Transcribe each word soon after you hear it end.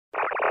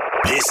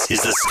This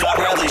is the Scott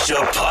Radley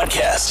Show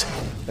podcast.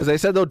 As I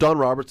said, though, Don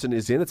Robertson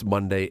is in. It's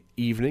Monday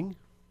evening.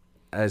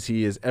 As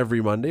he is every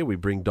Monday, we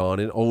bring Don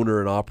in, owner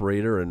and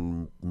operator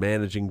and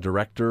managing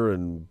director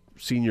and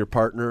senior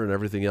partner and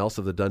everything else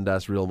of the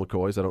Dundas Real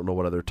McCoys. I don't know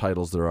what other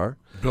titles there are.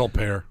 Bill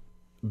payer,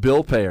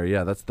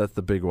 yeah, that's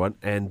the big one.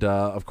 And,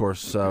 of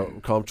course,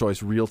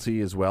 ComChoice Realty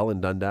as well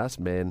in Dundas,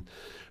 man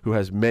who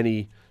has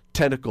many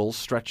tentacles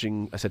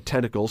stretching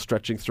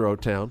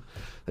throughout town.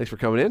 Thanks for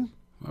coming in.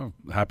 Oh,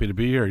 happy to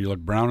be here. You look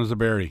brown as a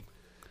berry.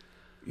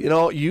 You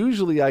know,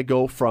 usually I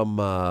go from...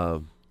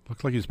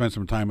 Looks like you spent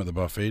some time at the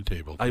buffet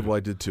table. I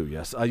did too,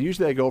 yes.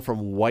 Usually I go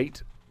from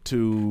white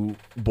to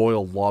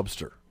boiled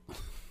lobster.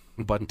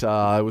 But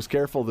I was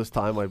careful this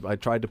time. I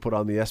tried to put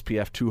on the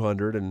SPF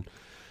 200 and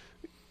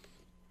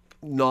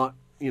not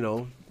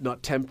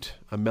tempt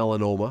a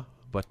melanoma.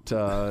 But,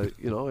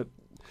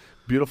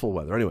 beautiful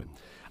weather. Anyway,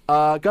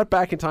 got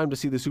back in time to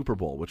see the Super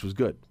Bowl, which was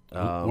good.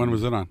 When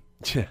was it on?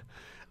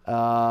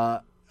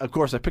 Of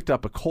course, I picked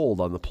up a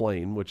cold on the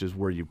plane, which is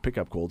where you pick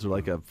up colds. They're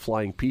like a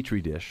flying petri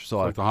dish. So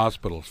like the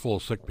hospital is full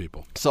of sick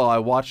people. So I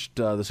watched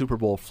the Super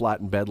Bowl flat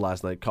in bed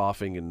last night,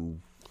 coughing and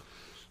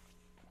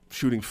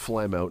shooting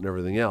phlegm out and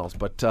everything else.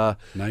 But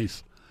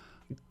nice,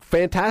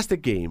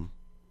 fantastic game.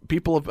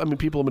 People have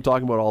been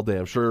talking about it all day.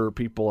 I'm sure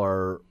people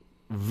are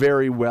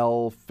very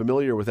well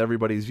familiar with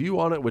everybody's view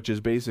on it, which is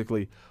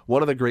basically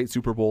one of the great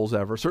Super Bowls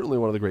ever. Certainly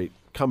one of the great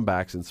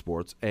comebacks in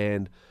sports.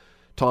 And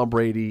Tom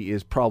Brady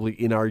is probably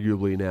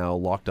inarguably now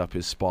locked up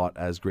his spot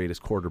as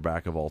greatest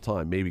quarterback of all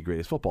time, maybe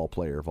greatest football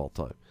player of all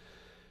time.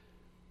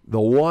 The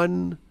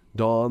one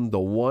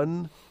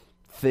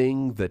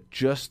thing that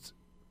just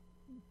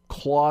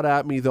clawed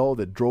at me, though,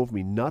 that drove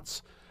me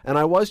nuts, and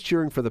I was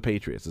cheering for the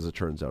Patriots, as it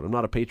turns out. I'm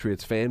not a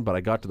Patriots fan, but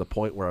I got to the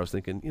point where I was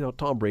thinking,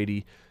 Tom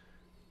Brady,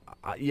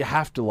 you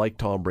have to like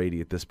Tom Brady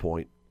at this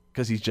point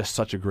because he's just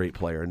such a great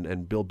player,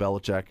 and Bill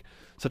Belichick,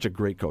 such a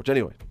great coach.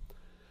 Anyway,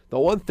 the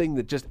one thing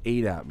that just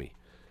ate at me,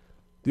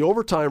 the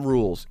overtime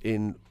rules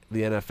in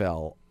the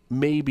NFL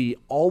may be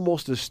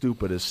almost as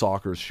stupid as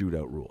soccer's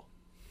shootout rule,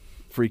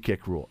 free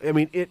kick rule. I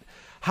mean,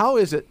 how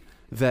is it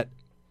that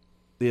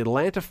the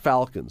Atlanta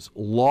Falcons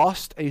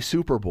lost a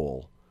Super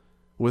Bowl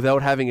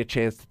without having a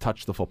chance to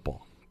touch the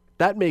football?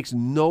 That makes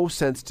no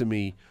sense to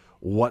me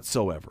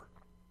whatsoever.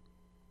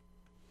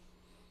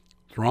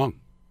 It's wrong.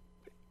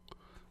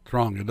 It's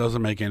wrong. It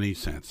doesn't make any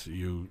sense.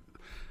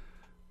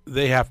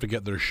 They have to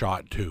get their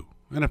shot too,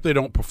 and if they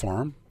don't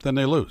perform, then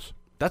they lose.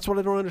 That's what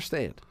I don't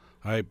understand.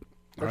 Right.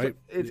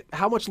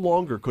 How much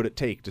longer could it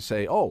take to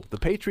say, oh, the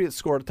Patriots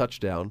scored a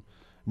touchdown,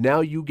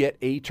 now you get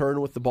a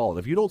turn with the ball, and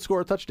if you don't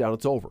score a touchdown,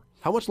 it's over.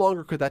 How much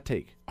longer could that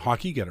take?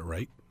 Hockey, get it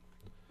right.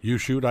 You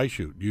shoot, I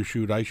shoot. You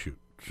shoot, I shoot.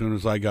 As soon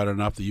as I got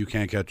enough that you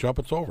can't catch up,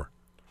 it's over.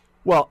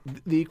 Well,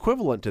 the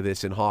equivalent to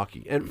this in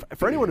hockey, and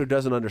for anyone who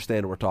doesn't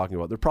understand what we're talking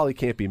about, there probably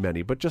can't be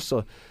many, but just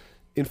so,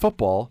 in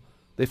football,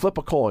 they flip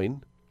a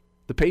coin,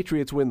 the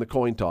Patriots win the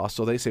coin toss,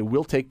 so they say,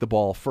 we'll take the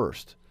ball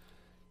first.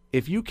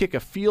 If you kick a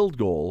field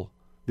goal,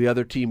 the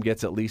other team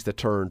gets at least a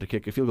turn to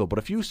kick a field goal. But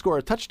if you score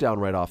a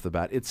touchdown right off the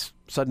bat, it's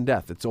sudden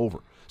death. It's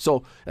over.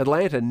 So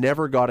Atlanta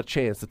never got a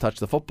chance to touch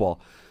the football.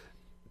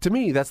 To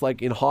me, that's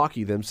like in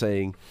hockey them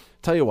saying,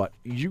 tell you what,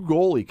 you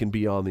goalie can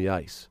be on the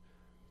ice.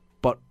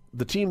 But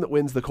the team that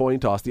wins the coin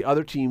toss, the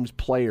other team's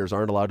players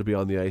aren't allowed to be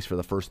on the ice for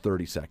the first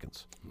 30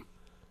 seconds.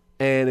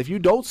 And if you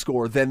don't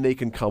score, then they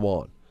can come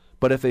on.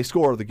 But if they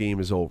score, the game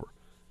is over.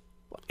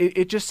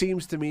 It just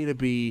seems to me to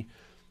be...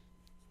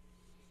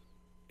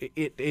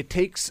 It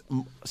takes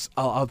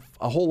a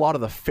whole lot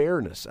of the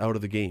fairness out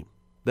of the game.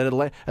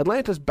 That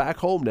Atlanta's back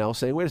home now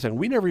saying, wait a second,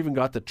 we never even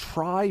got to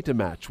try to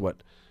match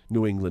what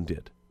New England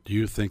did. Do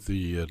you think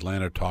the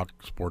Atlanta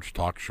sports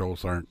talk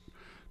shows aren't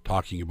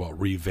talking about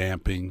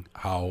revamping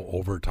how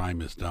overtime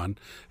is done?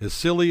 As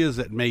silly as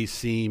it may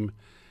seem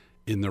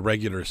in the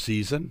regular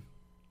season,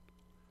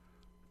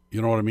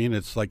 you know what I mean?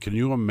 It's like, can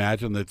you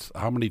imagine that's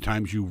how many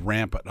times you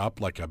ramp it up,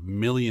 like 1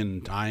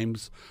 million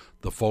times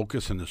the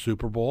focus in the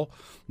Super Bowl?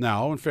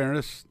 Now, in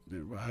fairness,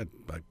 I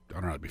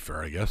don't know how to be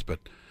fair, I guess, but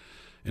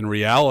in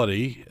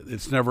reality,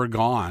 it's never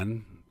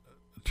gone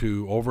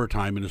to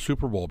overtime in a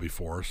Super Bowl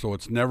before, so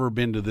it's never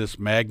been to this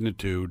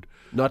magnitude.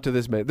 Not to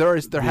this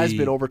magnitude. There has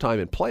been overtime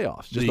in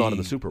playoffs, just not in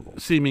the Super Bowl.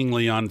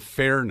 Seemingly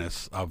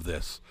unfairness of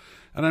this.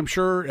 And I'm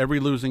sure every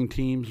losing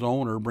team's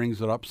owner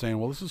brings it up saying,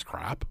 well, this is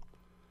crap.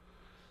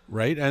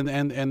 Right?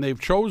 And they've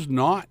chose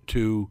not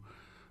to,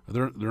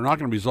 they're not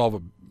going to resolve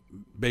it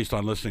based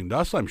on listening to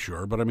us, I'm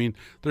sure. But, I mean,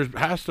 there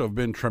has to have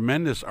been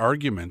tremendous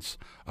arguments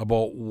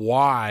about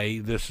why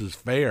this is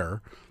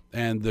fair.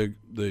 And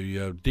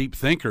the deep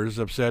thinkers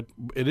have said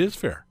it is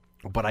fair.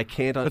 But I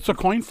can't... It's a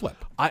coin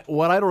flip.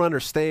 What I don't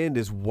understand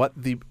is what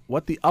the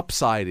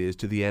upside is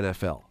to the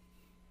NFL.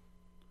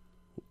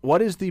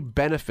 What is the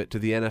benefit to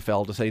the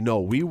NFL to say,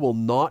 no, we will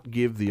not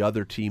give the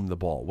other team the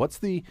ball? What's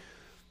the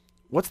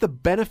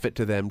benefit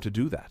to them to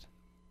do that?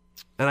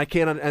 And I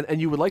can't.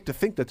 And you would like to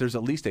think that there's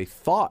at least a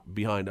thought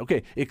behind.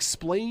 Okay,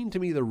 explain to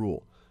me the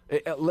rule.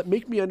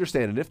 Make me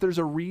understand. And if there's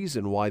a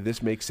reason why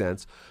this makes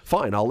sense,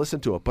 fine, I'll listen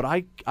to it. But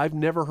I've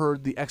never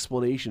heard the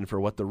explanation for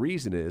what the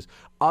reason is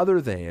other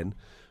than,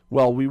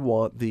 well, we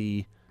want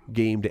the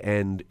game to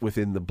end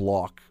within the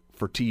block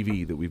for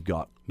TV that we've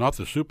got. Not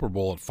the Super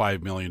Bowl at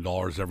 $5 million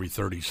every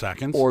 30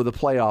 seconds. Or the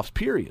playoffs,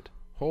 period.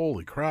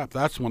 Holy crap,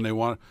 that's when they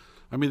want.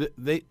 I mean,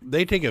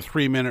 they take a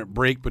 3-minute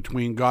break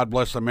between God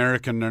Bless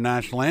America and their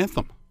national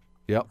anthem.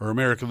 Yep. Or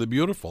America the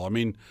Beautiful. I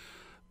mean,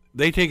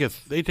 they take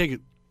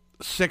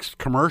 6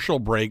 commercial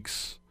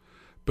breaks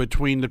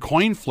between the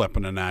coin flip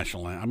and the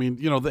national anthem. I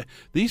mean,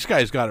 these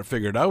guys got it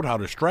figured out how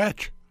to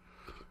stretch.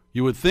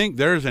 You would think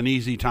there's an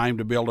easy time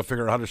to be able to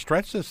figure out how to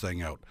stretch this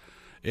thing out.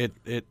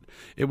 It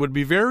would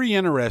be very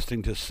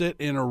interesting to sit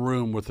in a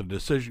room with the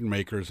decision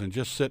makers and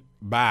just sit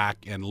back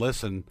and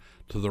listen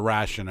to the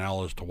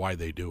rationale as to why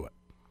they do it.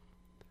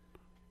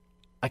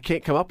 I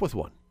can't come up with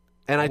one.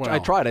 And I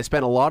tried. I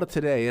spent a lot of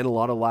today and a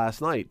lot of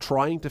last night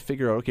trying to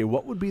figure out, okay,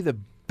 what would be the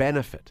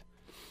benefit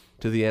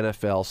to the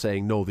NFL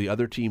saying, no, the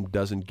other team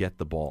doesn't get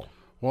the ball?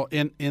 Well,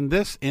 in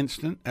this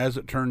instant, as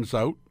it turns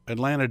out,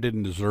 Atlanta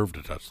didn't deserve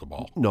to touch the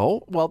ball.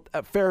 No. Well,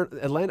 fair.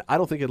 Atlanta. I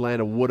don't think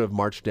Atlanta would have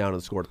marched down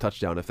and scored a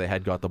touchdown if they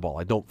had got the ball.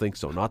 I don't think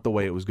so. Not the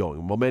way it was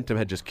going. Momentum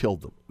had just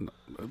killed them.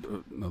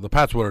 No, the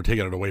Pats would have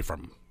taken it away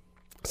from them.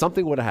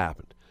 Something would have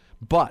happened.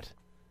 But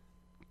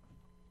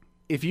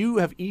if you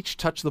have each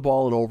touched the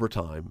ball in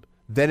overtime,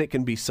 then it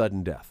can be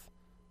sudden death.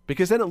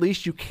 Because then at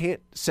least you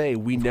can't say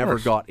we never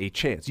got a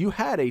chance. You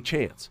had a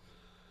chance.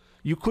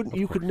 You couldn't.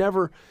 You could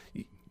never.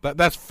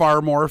 That's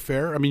far more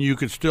fair. I mean, you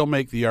could still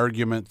make the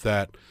argument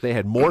that they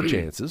had more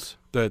chances.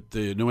 That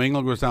the New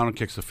England goes down and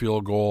kicks a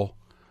field goal,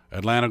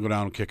 Atlanta go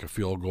down and kick a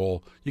field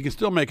goal. You can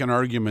still make an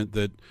argument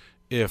that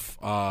if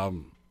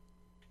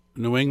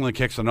New England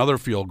kicks another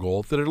field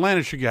goal, that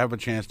Atlanta should have a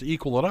chance to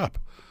equal it up.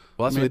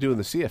 Well, that's what they do in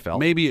the CFL.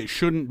 Maybe it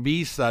shouldn't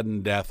be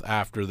sudden death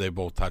after they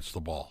both touch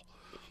the ball,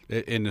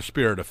 in the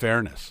spirit of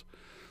fairness.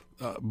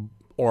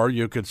 Or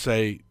you could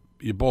say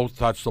you both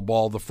touch the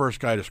ball, the first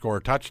guy to score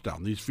a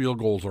touchdown. These field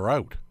goals are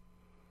out.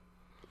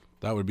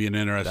 That would be an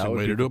interesting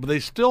way to do it. But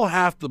they still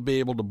have to be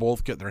able to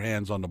both get their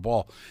hands on the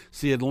ball.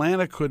 See,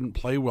 Atlanta couldn't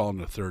play well in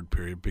the third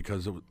period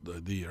because of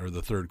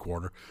the third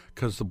quarter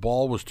because the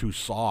ball was too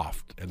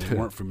soft and they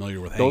weren't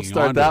familiar with hanging on to it.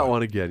 Don't start that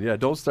one again. Yeah,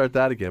 don't start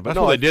that again. But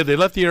that's what they did. They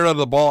let the air out of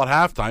the ball at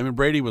halftime, and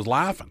Brady was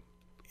laughing.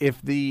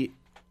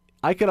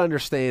 I could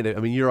understand it.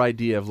 I mean, your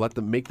idea of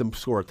make them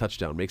score a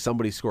touchdown, make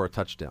somebody score a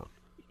touchdown.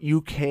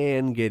 You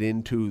can get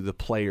into the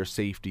player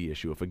safety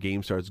issue if a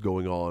game starts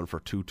going on for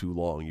too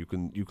long. You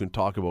can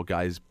talk about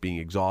guys being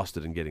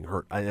exhausted and getting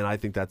hurt, and I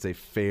think that's a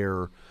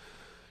fair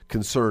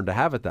concern to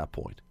have at that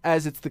point.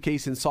 As it's the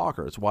case in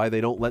soccer, it's why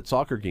they don't let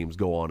soccer games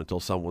go on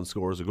until someone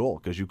scores a goal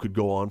because you could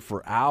go on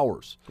for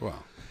hours. Wow.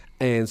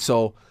 And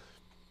so,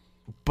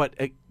 but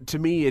to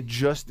me, it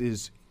just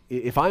is.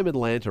 If I'm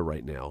Atlanta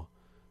right now.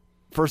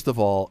 First of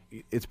all,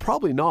 it's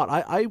probably not.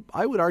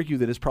 I would argue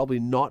that it's probably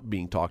not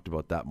being talked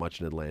about that much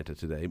in Atlanta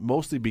today,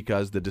 mostly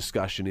because the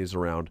discussion is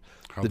around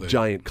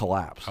giant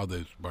collapse. How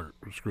they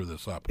screw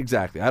this up.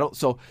 Exactly.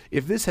 So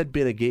if this had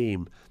been a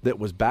game that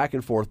was back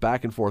and forth,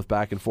 it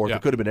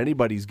could have been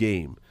anybody's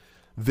game,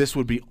 this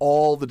would be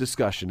all the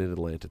discussion in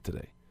Atlanta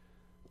today.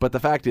 But the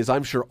fact is,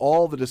 I'm sure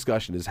all the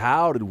discussion is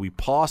how did we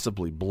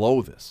possibly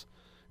blow this?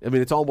 I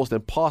mean, it's almost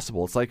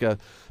impossible. It's like a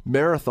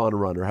marathon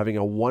runner having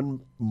a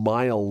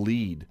 1-mile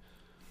lead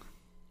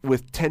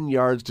with 10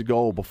 yards to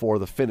go before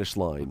the finish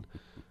line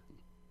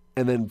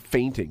and then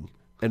fainting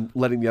and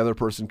letting the other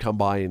person come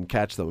by and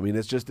catch them. I mean,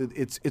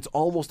 it's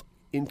almost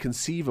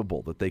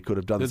inconceivable that they could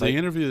have done this. Did they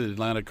interview the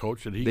Atlanta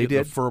coach? Did he get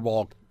the fur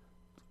ball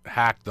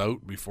hacked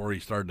out before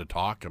he started to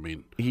talk? I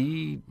mean,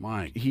 he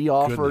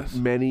offered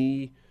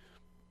many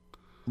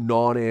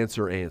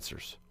non-answer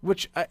answers,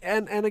 which,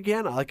 and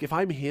again, like if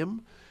I'm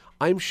him,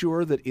 I'm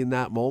sure that in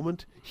that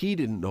moment, he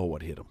didn't know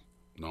what hit him.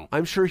 No.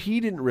 I'm sure he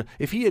didn't.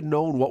 If he had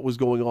known what was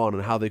going on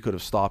and how they could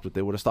have stopped it,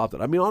 they would have stopped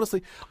it. I mean,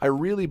 honestly, I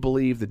really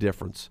believe the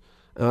difference.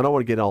 And I don't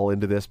want to get all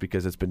into this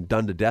because it's been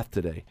done to death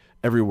today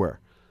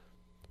everywhere.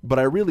 But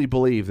I really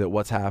believe that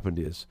what's happened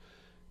is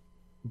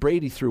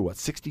Brady threw,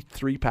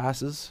 63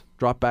 passes,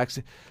 drop backs.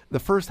 The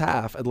first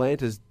half,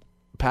 Atlanta's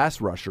pass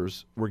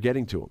rushers were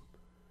getting to him.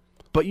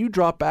 But you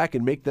drop back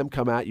and make them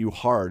come at you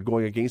hard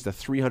going against a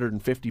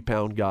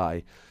 350-pound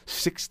guy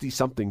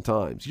 60-something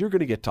times. You're going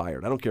to get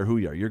tired. I don't care who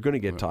you are. You're going to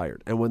get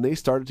tired. And when they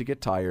started to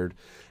get tired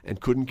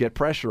and couldn't get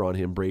pressure on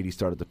him, Brady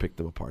started to pick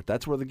them apart.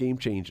 That's where the game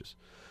changes.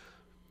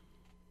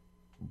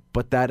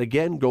 But that,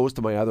 again, goes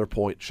to my other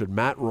point. Should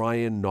Matt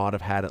Ryan not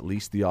have had at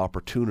least the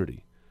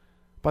opportunity?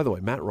 By the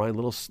way, Matt Ryan,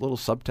 little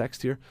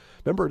subtext here.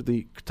 Remember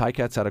the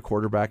Ticats had a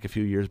quarterback a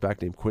few years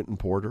back named Quentin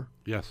Porter?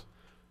 Yes.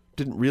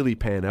 Didn't really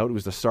pan out. He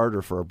was the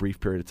starter for a brief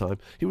period of time.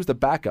 He was the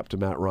backup to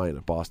Matt Ryan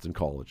at Boston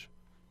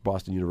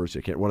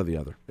University. One or the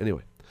other.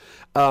 Anyway,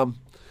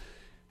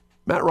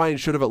 Matt Ryan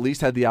should have at least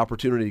had the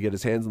opportunity to get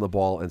his hands on the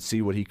ball and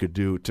see what he could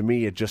do. To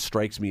me, it just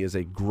strikes me as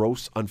a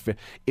gross unfair.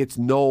 It's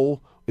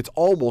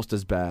almost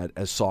as bad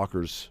as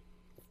soccer's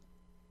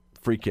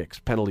free kicks,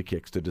 penalty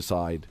kicks to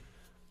decide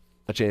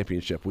a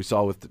championship. We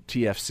saw with the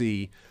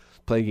TFC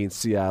playing against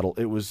Seattle.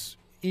 It was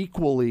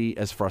equally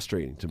as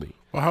frustrating to me.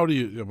 Well, how do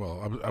you?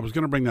 Well, I was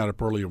going to bring that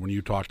up earlier when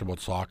you talked about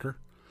soccer,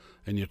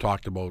 and you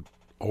talked about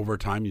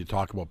overtime. You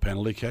talked about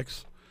penalty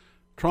kicks.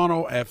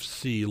 Toronto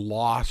FC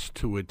lost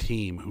to a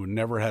team who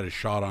never had a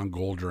shot on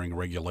goal during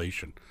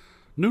regulation.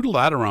 Noodle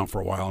that around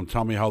for a while and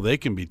tell me how they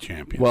can be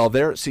champions. Well,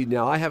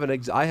 now I have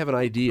an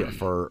idea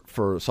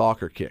for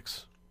soccer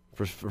kicks,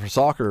 for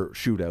soccer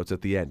shootouts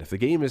at the end. If the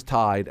game is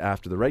tied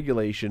after the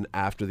regulation,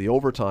 after the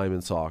overtime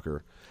in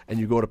soccer, and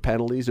you go to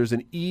penalties, there's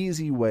an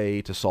easy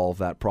way to solve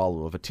that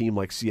problem of a team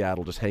like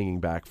Seattle just hanging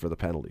back for the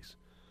penalties.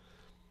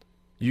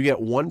 You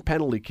get one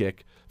penalty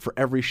kick for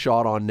every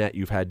shot on net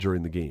you've had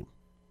during the game.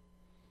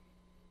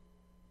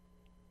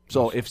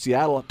 So if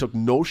Seattle took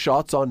no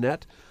shots on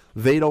net,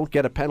 they don't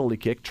get a penalty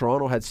kick.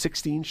 Toronto had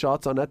 16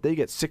 shots on net. They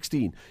get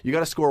 16. You got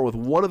to score with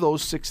one of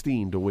those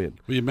 16 to win.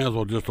 Well, you may as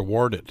well just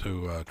award it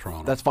to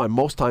Toronto. That's fine.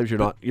 Most times you're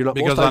not.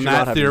 Because on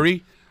that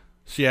theory,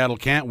 Seattle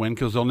can't win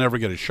because they'll never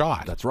get a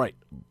shot. That's right.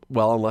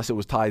 Well, unless it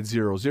was tied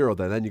 0-0,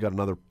 then you got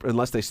another.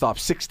 Unless they stop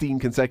 16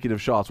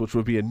 consecutive shots, which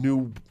would be a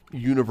new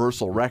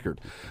universal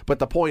record. But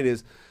the point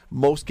is,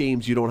 most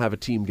games you don't have a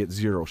team get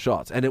 0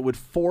 shots, and it would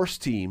force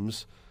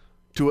teams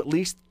to at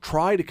least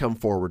try to come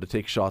forward to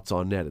take shots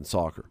on net in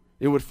soccer.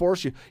 It would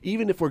force you,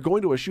 even if we're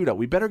going to a shootout,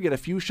 we better get a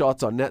few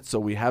shots on net so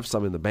we have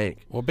some in the bank.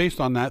 Well, based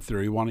on that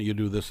theory, why don't you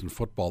do this in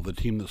football? The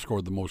team that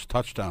scored the most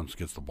touchdowns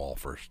gets the ball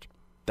first.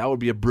 That would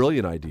be a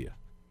brilliant idea.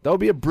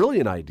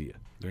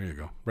 There you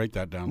go. Write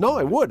that down. No,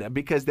 I would,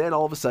 because then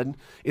all of a sudden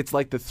it's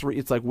like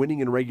it's like winning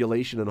in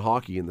regulation in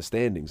hockey in the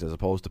standings as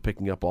opposed to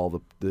picking up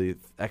all the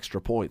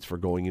extra points for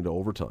going into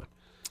overtime.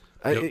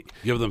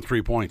 Give them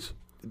 3 points.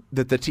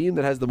 The team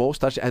that has the most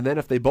touchdowns, and then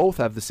if they both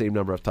have the same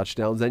number of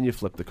touchdowns, then you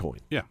flip the coin.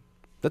 Yeah.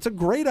 That's a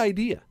great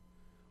idea.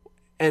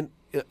 And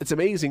it's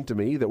amazing to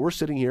me that we're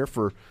sitting here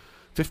for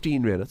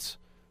 15 minutes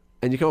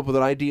and you come up with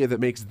an idea that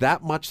makes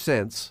that much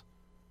sense,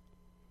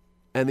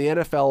 and the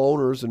NFL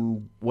owners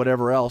and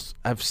whatever else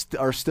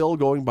are still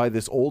going by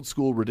this old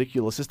school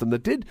ridiculous system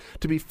that did,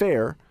 to be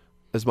fair,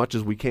 as much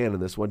as we can in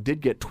this one,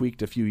 did get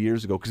tweaked a few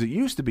years ago, because it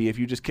used to be if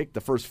you just kicked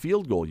the first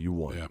field goal, you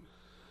won. Yeah.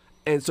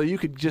 And so you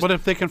could just... But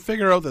if they can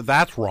figure out that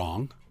that's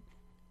wrong,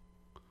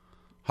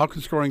 how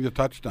can scoring the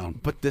touchdown?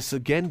 But this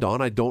again,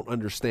 Don, I don't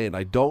understand.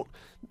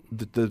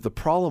 The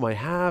problem I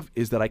have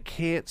is that I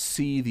can't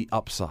see the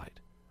upside.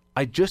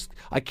 I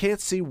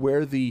can't see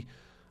where the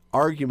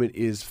argument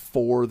is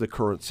for the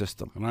current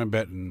system. And I'm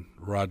betting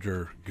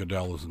Roger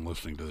Goodell isn't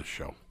listening to this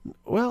show.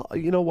 Well,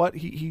 you know what?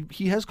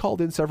 He has called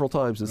in several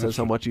times and says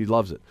how much he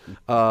loves it.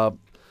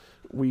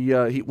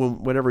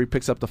 Whenever he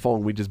picks up the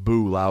phone, we just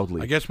boo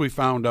loudly. I guess we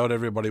found out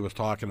everybody was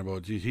talking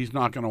about, he's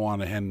not going to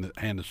want to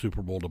hand the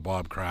Super Bowl to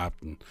Bob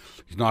Kraft, and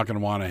he's not going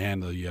to want to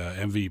hand the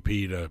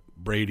MVP to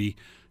Brady.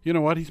 You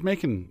know what? He's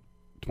making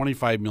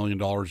 $25 million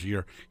a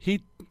year.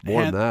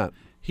 More than that.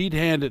 He'd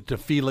hand it to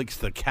Felix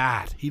the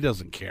Cat. He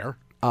doesn't care.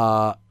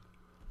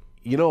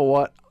 You know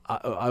what?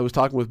 I was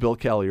talking with Bill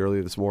Kelly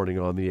earlier this morning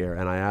on the air,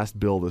 and I asked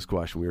Bill this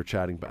question. We were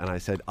chatting, and I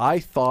said,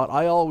 I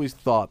always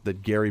thought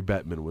that Gary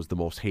Bettman was the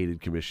most hated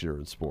commissioner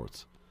in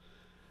sports.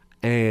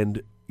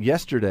 And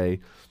yesterday,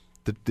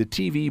 the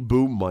TV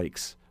boom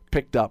mics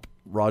picked up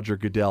Roger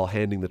Goodell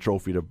handing the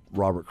trophy to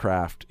Robert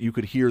Kraft. You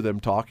could hear them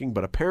talking,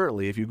 but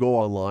apparently if you go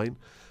online,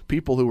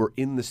 people who were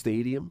in the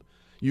stadium,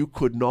 you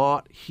could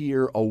not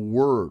hear a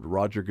word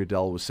Roger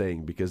Goodell was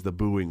saying because the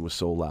booing was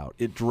so loud.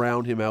 It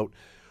drowned him out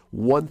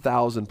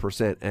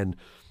 1,000%. And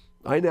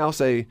I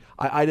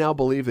now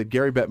believe that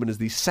Gary Bettman is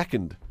the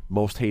second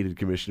most hated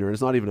commissioner, and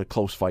it's not even a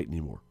close fight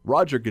anymore.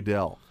 Roger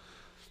Goodell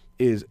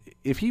is,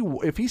 if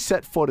he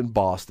set foot in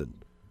Boston,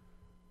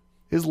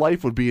 his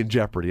life would be in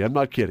jeopardy. I'm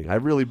not kidding. I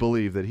really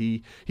believe that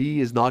he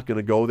is not going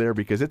to go there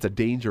because it's a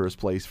dangerous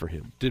place for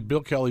him. Did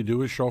Bill Kelly do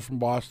his show from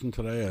Boston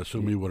today? I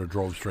assume he would have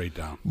drove straight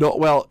down. No,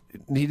 well,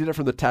 he did it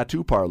from the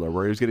tattoo parlor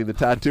where he was getting the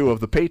tattoo of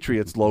the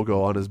Patriots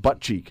logo on his butt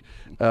cheek.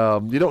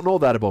 You don't know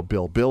that about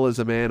Bill. Bill is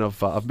a man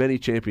of many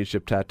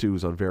championship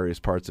tattoos on various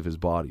parts of his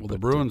body. Well, the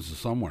Bruins is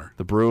somewhere.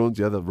 The Bruins,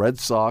 yeah, the Red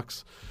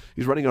Sox.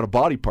 He's running out of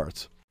body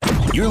parts.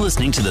 You're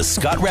listening to The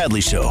Scott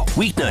Radley Show,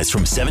 weeknights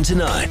from 7 to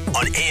 9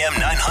 on AM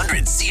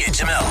 900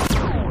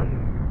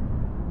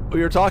 CHML. We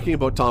were talking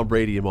about Tom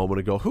Brady a moment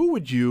ago. Who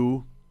would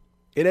you,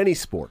 in any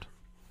sport,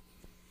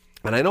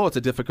 and I know it's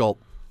a difficult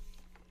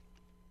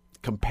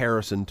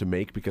comparison to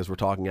make because we're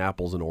talking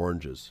apples and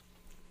oranges,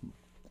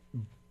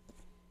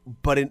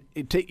 but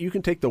you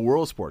can take the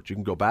world sports. You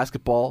can go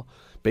basketball,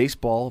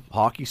 baseball,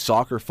 hockey,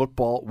 soccer,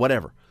 football,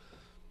 whatever.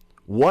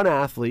 One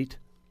athlete,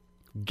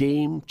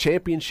 game,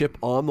 championship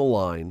on the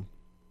line.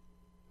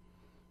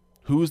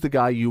 Who's the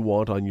guy you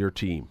want on your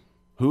team?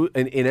 Who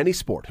in any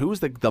sport?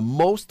 Who's the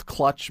most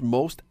clutch,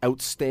 most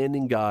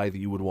outstanding guy that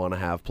you would want to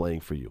have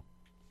playing for you?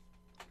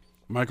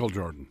 Michael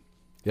Jordan.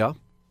 Yeah?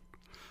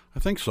 I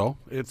think so.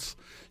 It's,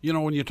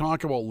 when you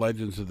talk about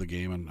legends of the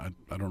game, and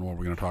I don't know what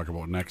we're going to talk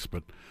about next,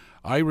 but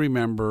I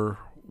remember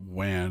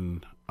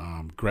when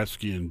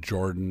Gretzky and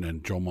Jordan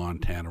and Joe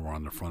Montana were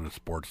on the front of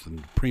sports,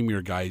 and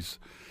premier guys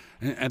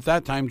And at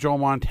that time, Joe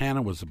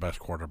Montana was the best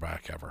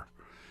quarterback ever.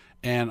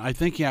 And I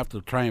think you have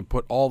to try and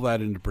put all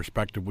that into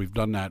perspective. We've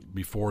done that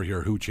before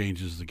here, who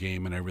changes the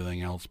game and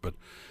everything else. But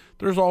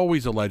there's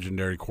always a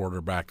legendary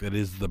quarterback that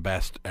is the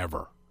best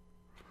ever.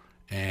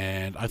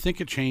 And I think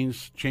it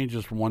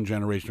changes from one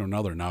generation to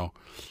another. Now,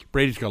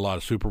 Brady's got a lot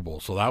of Super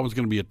Bowls, so that was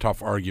going to be a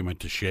tough argument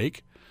to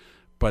shake.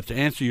 But to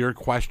answer your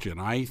question,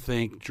 I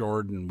think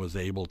Jordan was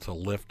able to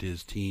lift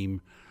his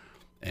team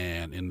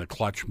and in the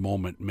clutch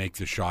moment make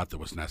the shot that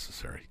was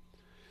necessary.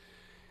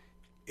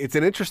 It's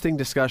an interesting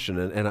discussion,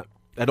 and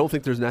I don't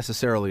think there's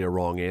necessarily a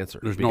wrong answer.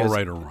 There's no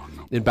right or wrong.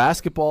 No. In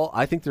basketball,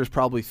 I think there's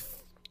probably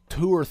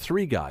 2 or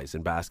 3 guys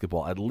in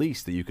basketball at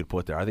least that you could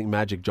put there. I think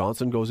Magic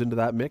Johnson goes into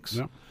that mix.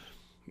 Yeah.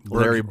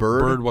 Larry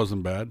Bird. Bird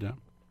wasn't bad,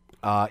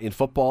 yeah. In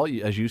football,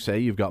 as you say,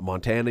 you've got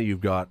Montana,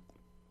 you've got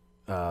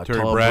Terry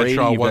Tom Bradshaw Brady, you've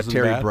got wasn't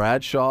Terry bad.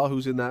 Bradshaw,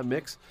 who's in that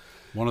mix.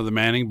 One of the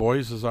Manning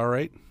boys is all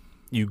right.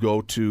 You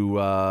go to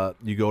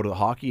the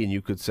hockey, and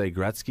you could say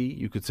Gretzky,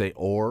 you could say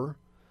Orr.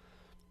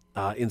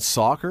 In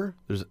soccer,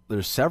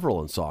 there's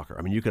several in soccer.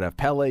 I mean, you could have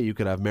Pele, you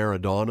could have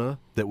Maradona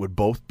that would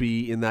both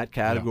be in that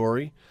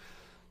category. Yeah.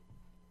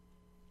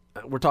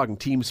 We're talking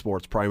team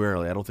sports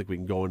primarily. I don't think we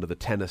can go into the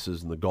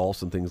tennises and the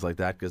golfs and things like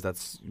that because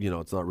that's,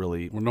 it's not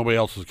really... Well, nobody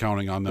else is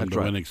counting on them to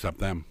win except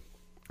them.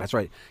 That's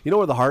right. You know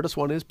where the hardest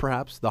one is,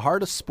 perhaps? The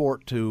hardest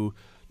sport to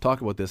talk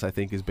about this, I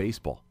think, is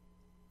baseball.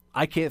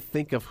 I can't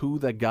think of who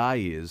the guy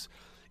is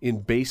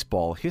in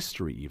baseball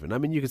history even. I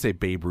mean, you could say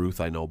Babe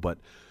Ruth, I know, but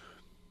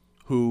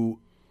who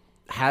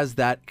has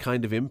that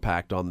kind of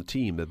impact on the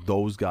team that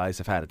those guys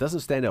have had. It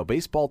doesn't stand out.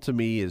 Baseball, to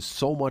me, is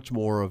so much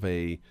more of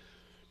a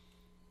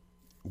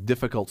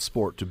difficult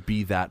sport to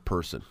be that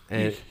person.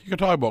 And you can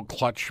talk about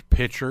clutch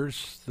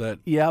pitchers that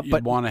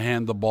you'd want to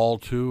hand the ball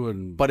to.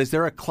 But is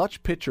there a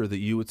clutch pitcher that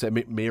you would say,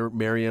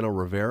 Mariano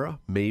Rivera,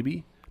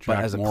 maybe, Jack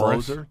as a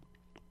Morris. closer?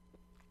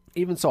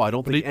 Even so, I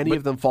don't think any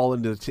of them fall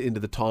into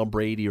the Tom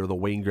Brady or the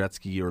Wayne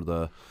Gretzky or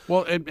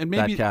and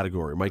maybe that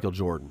category, Michael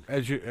Jordan.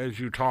 As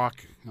you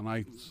talk, and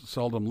I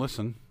seldom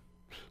listen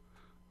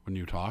when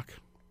you talk,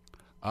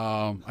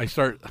 I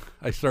start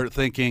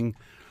thinking,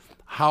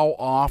 how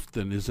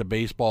often is a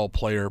baseball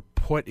player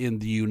put in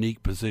the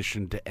unique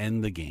position to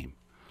end the game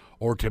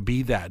or to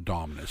be that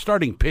dominant?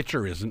 Starting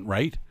pitcher isn't,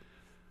 right?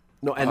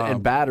 No,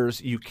 and batters,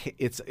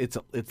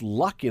 it's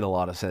luck in a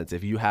lot of sense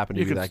if you happen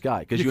to be that guy,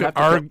 because you have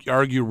to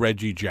argue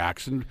Reggie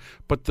Jackson,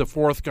 but the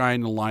fourth guy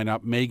in the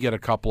lineup may get a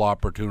couple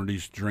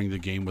opportunities during the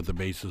game with the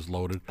bases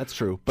loaded. That's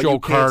true, but Joe you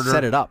can't Carter.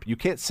 set it up. You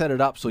can't set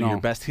it up so your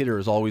best hitter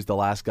is always the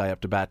last guy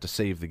up to bat to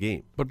save the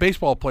game. But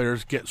baseball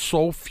players get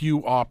so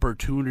few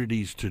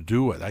opportunities to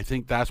do it. I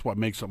think that's what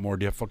makes it more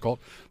difficult.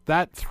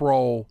 That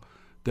throw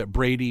that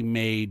Brady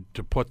made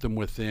to put them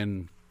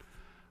within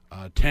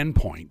 10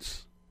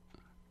 points.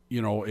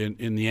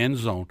 In the end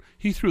zone,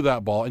 he threw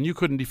that ball, and you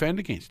couldn't defend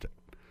against it.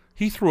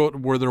 He threw it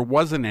where there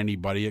wasn't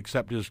anybody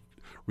except his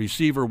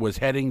receiver was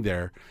heading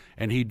there,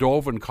 and he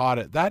dove and caught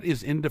it. That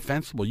is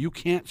indefensible. You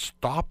can't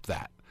stop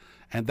that,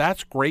 and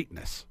that's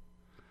greatness,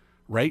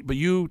 right? But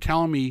you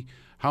tell me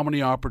how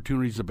many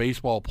opportunities a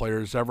baseball player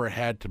has ever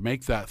had to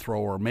make that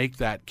throw or make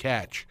that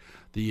catch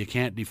that you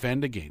can't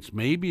defend against.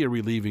 Maybe a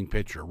relieving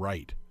pitcher,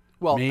 right?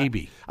 Well,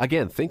 maybe.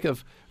 Again, think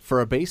of, for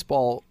a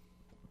baseball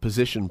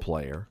position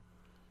player,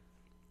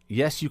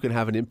 yes, you can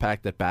have an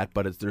impact at bat,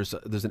 but there's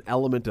an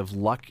element of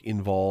luck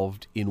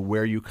involved in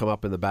where you come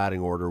up in the batting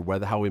order,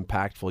 how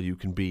impactful you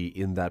can be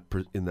in that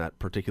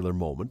particular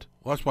moment.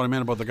 Well, that's what I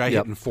meant about the guy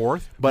hitting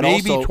fourth. But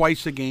maybe also,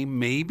 twice a game,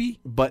 maybe.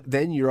 But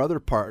then your other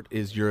part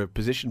is you're a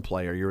position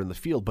player, you're in the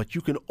field, but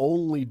you can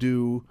only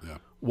do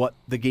what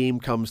the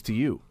game comes to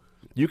you.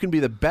 You can be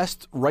the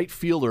best right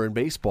fielder in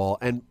baseball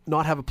and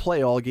not have a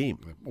play all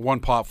game. One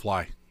pop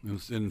fly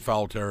in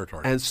foul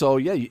territory. And so,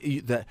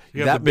 you have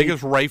the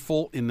biggest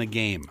rifle in the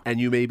game. And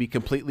you may be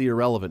completely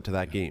irrelevant to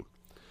that game.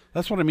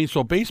 That's what I mean.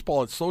 So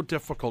baseball, it's so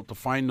difficult to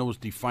find those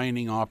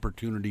defining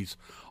opportunities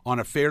on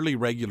a fairly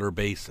regular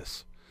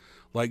basis.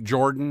 Like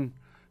Jordan,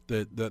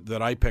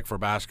 that I pick for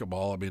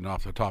basketball, I mean,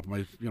 off the top of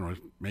my,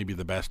 maybe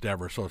the best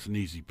ever, so it's an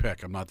easy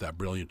pick. I'm not that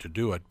brilliant to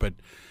do it. But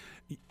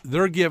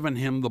they're giving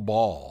him the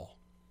ball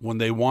when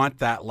they want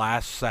that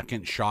last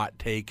second shot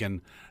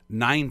taken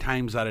 9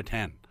 times out of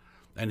 10.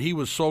 And he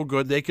was so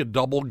good they could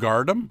double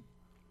guard him,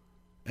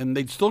 and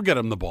they'd still get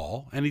him the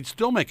ball, and he'd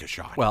still make a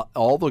shot. Well,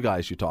 all the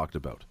guys we talked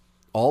about,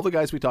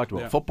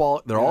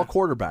 football, they're all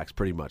quarterbacks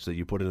pretty much that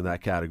you put into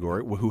that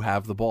category who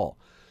have the ball.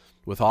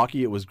 With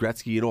hockey, it was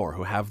Gretzky and Orr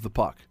who have the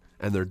puck,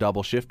 and they're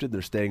double shifted.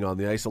 They're staying on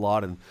the ice a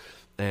lot,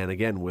 and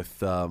again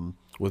with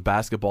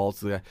basketball,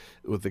 it's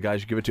with the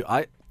guys you give it to.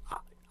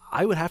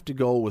 I would have to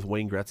go with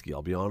Wayne Gretzky.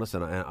 I'll be honest,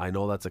 and I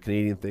know that's a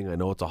Canadian thing. I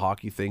know it's a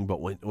hockey thing, but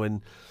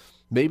when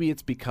maybe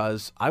it's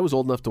because I was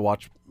old enough to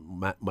watch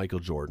Michael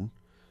Jordan,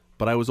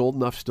 but I was old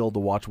enough still to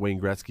watch Wayne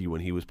Gretzky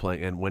when he was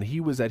playing. And when he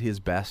was at his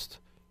best,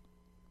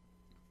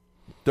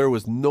 there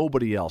was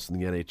nobody else in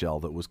the NHL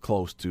that was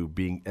close to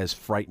being as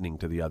frightening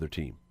to the other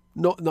team.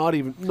 No, not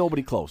even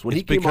nobody close. When it's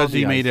he came because on the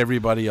he ice, made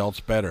everybody else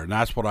better. And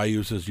that's what I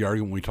use as the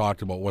argument we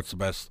talked about. What's the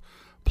best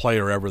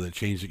player ever that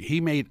changed it.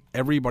 He made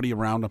everybody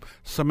around him.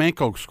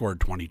 Semenko scored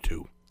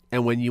 22.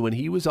 And when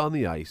he was on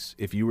the ice,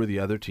 if you were the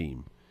other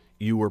team,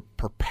 you were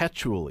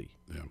perpetually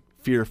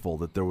fearful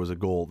that there was a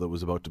goal that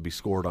was about to be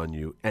scored on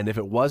you. And if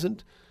it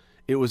wasn't,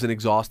 it was an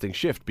exhausting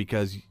shift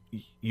because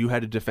you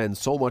had to defend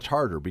so much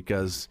harder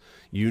because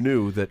you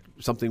knew that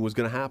something was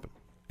going to happen.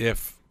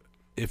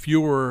 If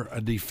you were a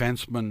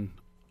defenseman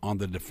on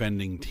the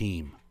defending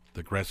team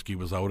that Gretzky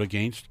was out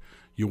against,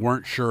 you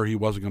weren't sure he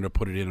wasn't going to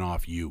put it in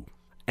off you.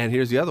 And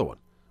here's the other one.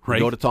 Right?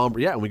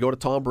 We go to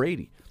Tom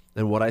Brady.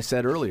 And what I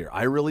said earlier,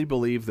 I really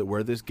believe that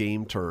where this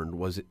game turned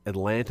was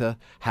Atlanta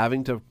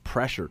having to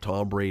pressure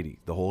Tom Brady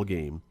the whole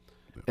game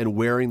and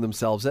wearing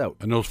themselves out.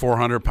 And those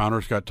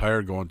 400-pounders got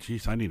tired going,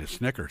 geez, I need a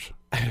Snickers.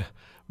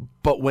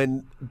 But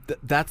when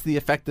that's the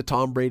effect that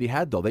Tom Brady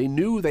had, though. They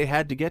knew they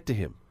had to get to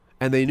him.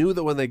 And they knew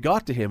that when they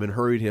got to him and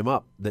hurried him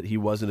up, that he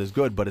wasn't as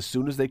good. But as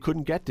soon as they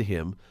couldn't get to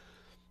him,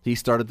 he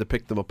started to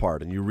pick them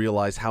apart. And you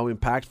realize how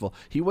impactful.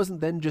 He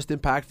wasn't then just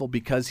impactful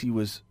because he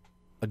was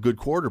a good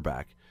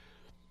quarterback.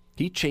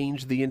 He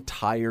changed the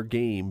entire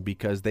game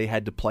because they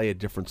had to play a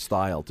different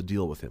style to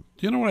deal with him.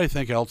 Do you know what I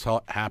think else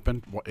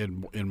happened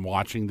in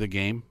watching the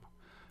game?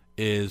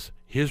 Is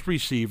his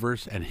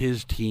receivers and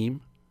his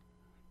team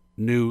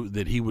knew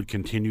that he would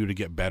continue to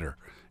get better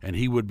and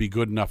he would be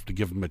good enough to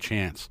give them a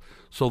chance.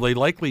 So they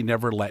likely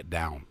never let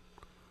down.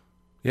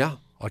 Yeah.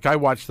 Like I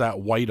watched that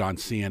White on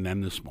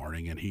CNN this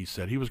morning and he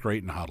said he was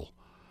great in huddle.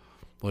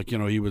 Like,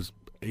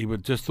 he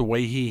would just the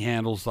way he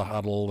handles the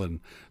huddle and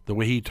the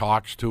way he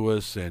talks to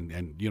us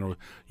and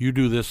you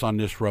do this on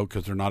this road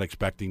because they're not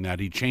expecting that.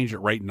 He'd change it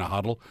right in the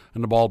huddle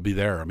and the ball would be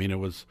there. I mean, it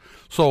was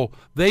so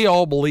they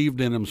all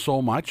believed in him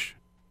so much.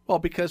 Well,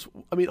 because,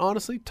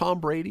 honestly, Tom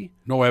Brady.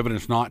 No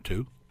evidence not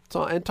to.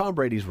 And Tom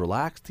Brady's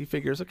relaxed. He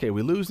figures, okay,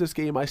 we lose this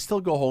game. I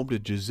still go home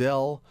to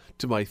Giselle,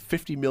 to my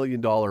 $50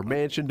 million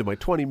mansion, to my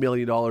 $20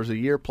 million a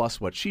year, plus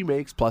what she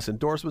makes, plus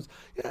endorsements.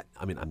 Yeah,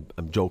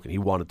 I'm joking. He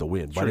wanted to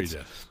win. Sure he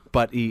did.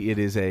 But he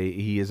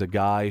is a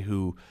guy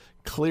who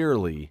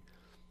clearly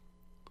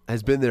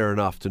has been there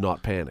enough to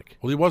not panic.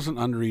 Well, he wasn't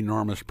under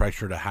enormous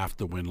pressure to have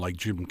to win like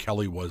Jim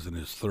Kelly was in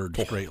his third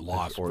straight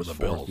loss for the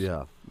Bills.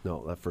 Yeah,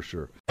 no, that for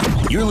sure.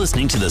 You're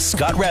listening to The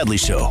Scott Radley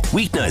Show,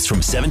 weeknights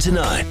from 7 to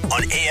 9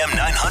 on AM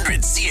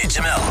 900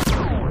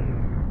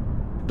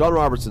 CHML. Don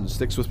Robertson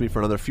sticks with me for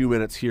another few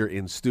minutes here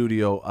in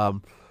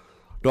studio.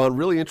 Don,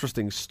 really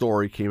interesting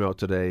story came out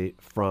today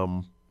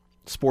from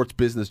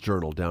SportsBusiness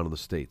Journal down in the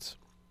States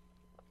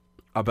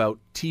about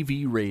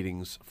TV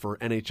ratings for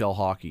NHL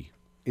hockey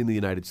in the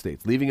United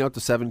States, leaving out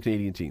the 7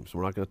 Canadian teams.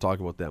 We're not going to talk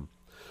about them.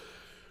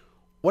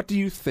 What do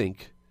you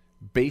think,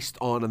 based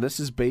on, and this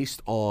is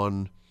based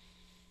on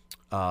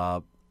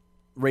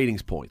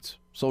ratings points,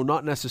 so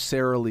not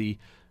necessarily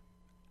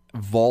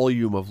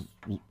volume of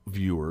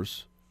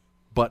viewers,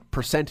 but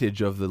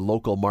percentage of the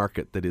local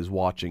market that is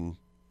watching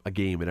a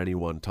game at any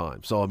one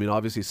time. So,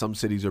 obviously some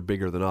cities are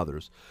bigger than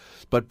others,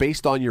 but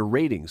based on your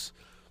ratings,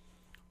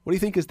 what do you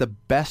think is the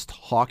best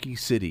hockey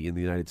city in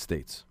the United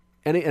States?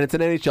 And it's an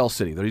NHL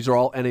city. These are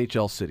all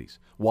NHL cities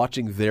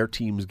watching their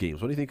team's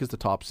games. What do you think is the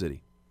top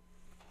city?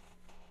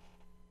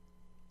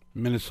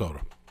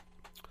 Minnesota.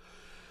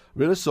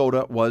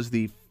 Minnesota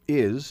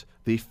is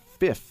the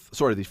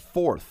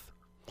fourth.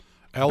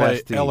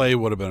 LA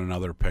would have been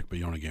another pick, but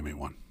you only gave me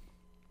one.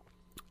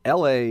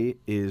 LA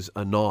is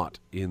not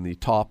in the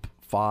top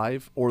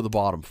 5 or the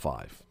bottom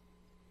 5.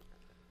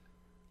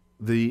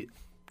 The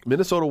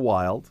Minnesota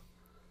Wild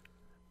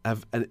are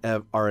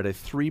at a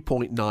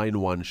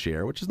 3.91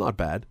 share, which is not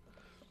bad.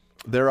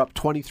 They're up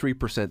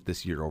 23%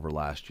 this year over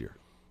last year,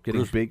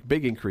 getting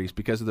big increase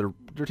because of their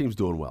team's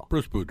doing well.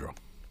 Bruce Boudreau.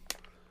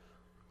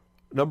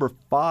 Number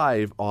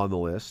 5 on the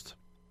list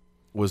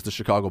was the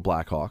Chicago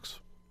Blackhawks,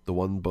 the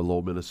one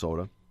below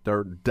Minnesota.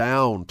 They're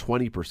down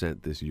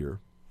 20% this year.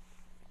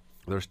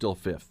 They're still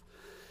 5th.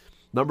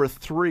 Number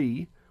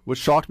 3, which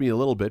shocked me a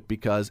little bit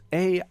because,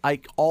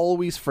 I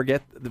always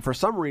forget, for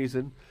some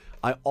reason,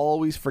 I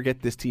always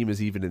forget this team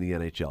is even in the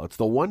NHL. It's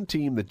the one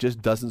team that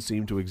just doesn't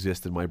seem to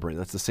exist in my brain.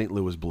 That's the St.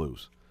 Louis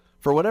Blues.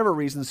 For whatever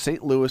reason,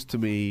 St. Louis to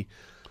me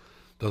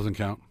doesn't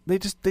count. They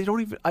don't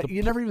even.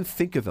 You never even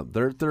think of them.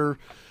 They're there.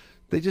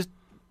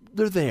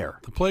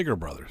 The Plager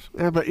brothers.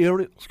 Yeah, but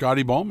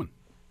Scotty Bowman.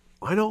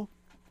 I know.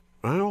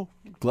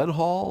 Glenn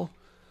Hall,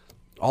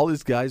 all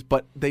these guys,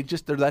 but they're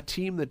that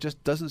team that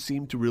just doesn't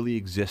seem to really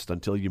exist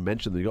until you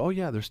mention them. You go, oh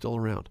yeah, they're still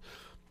around.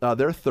 They're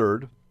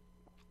 3rd.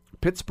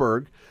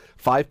 Pittsburgh,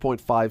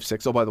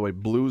 5.56. Oh, by the way,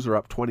 Blues are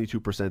up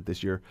 22%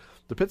 this year.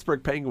 The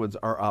Pittsburgh Penguins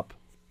are up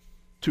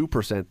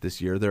 2%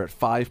 this year. They're at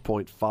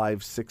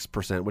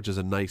 5.56%, which is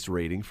a nice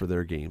rating for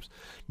their games.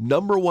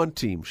 Number 1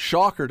 team,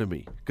 shocker to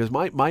me, because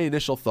my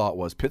initial thought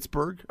was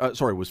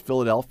was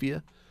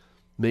Philadelphia,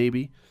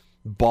 maybe.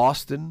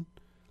 Boston,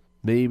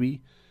 maybe.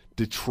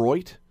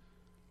 Detroit,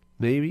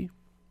 maybe.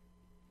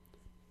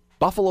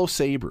 Buffalo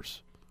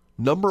Sabres,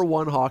 number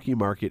 1 hockey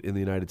market in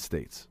the United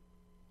States.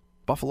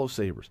 Buffalo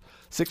Sabres,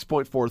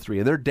 6.43,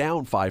 and they're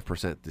down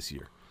 5% this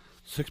year.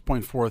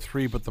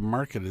 6.43, but the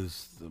market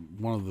is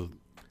one of the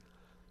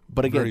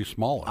But again, very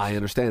smallest. I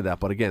understand that.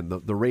 But again,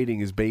 the rating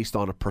is based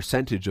on a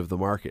percentage of the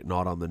market,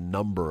 not on the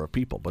number of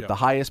people. But the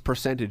highest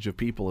percentage of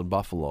people in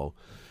Buffalo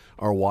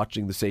are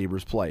watching the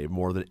Sabres play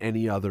more than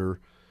any other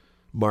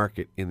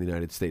market in the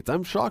United States.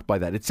 I'm shocked by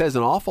that. It says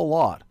an awful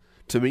lot.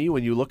 To me,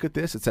 when you look at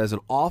this, it says an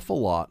awful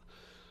lot.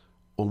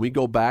 When we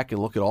go back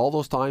and look at all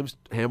those times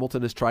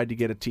Hamilton has tried to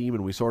get a team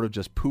and we sort of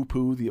just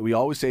poo-poo. We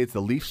always say it's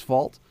the Leafs'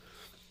 fault,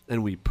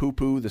 and we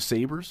poo-poo the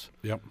Sabres.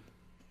 Yep.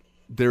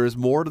 There is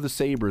more to the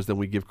Sabres than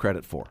we give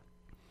credit for.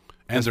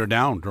 And they're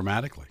down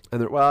dramatically.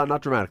 And well,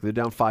 not dramatically.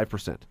 They're down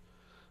 5%.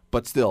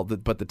 But still,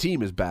 but the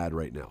team is bad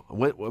right now.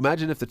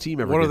 Imagine if the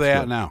team ever What gets are they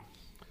good. at now?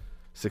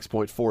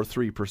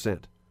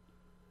 6.43%.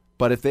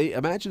 But if they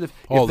imagine if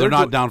they're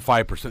not down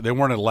 5%. They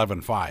weren't at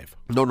 11.5.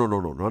 No,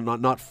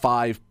 not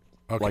 5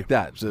 like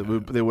that. So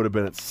they would have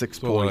been at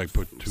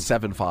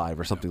 6.75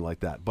 or something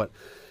like that. But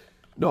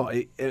no,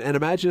 and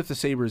imagine if the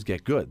Sabres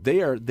get good.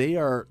 They are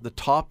the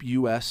top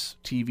U.S.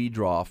 TV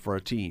draw for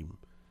a team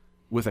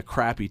with a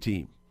crappy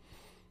team.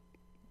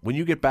 When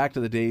you get back to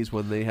the days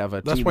when they have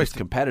a team that's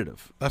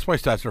competitive. That's why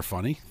stats are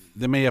funny.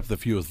 They may have the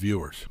fewest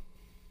viewers.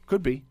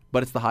 Could be,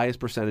 but it's the highest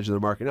percentage of the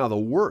market. Now, the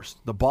worst,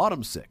 the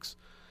bottom 6.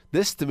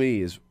 This to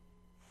me,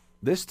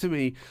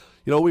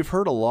 we've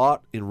heard a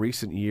lot in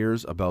recent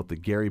years about the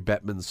Gary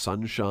Bettman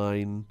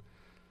Sunshine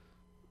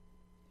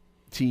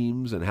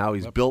teams and how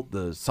he's built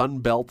the Sun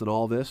Belt and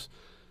all this.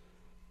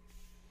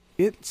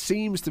 It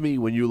seems to me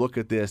when you look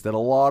at this that a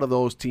lot of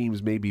those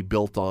teams may be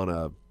built on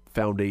a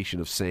foundation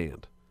of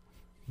sand.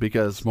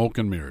 Because smoke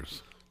and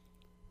mirrors.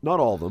 Not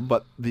all of them,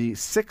 but they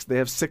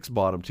have 6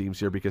 bottom teams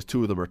here because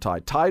 2 of them are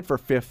tied. Tied for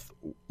 5th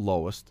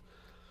lowest,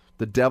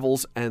 the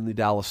Devils and the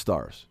Dallas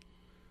Stars.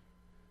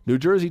 New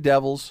Jersey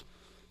Devils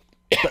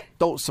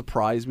don't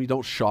surprise me,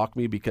 don't shock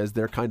me because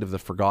they're kind of the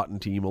forgotten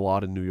team a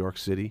lot in New York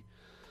City.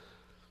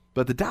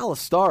 But the Dallas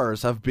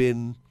Stars have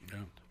been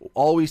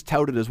always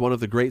touted as one of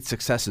the great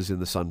successes in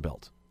the Sun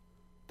Belt.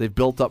 They've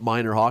built up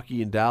minor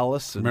hockey in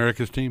Dallas.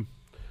 America's team.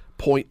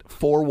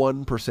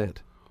 0.41%.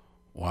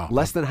 Wow.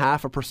 Less than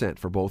 0.5%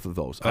 for both of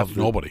those. That's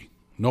nobody.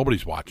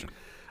 Nobody's watching.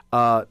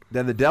 Then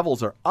the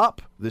Devils are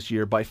up this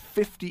year by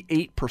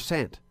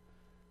 58%.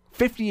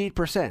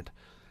 58%.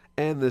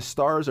 And the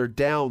Stars are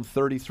down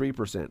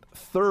 33%.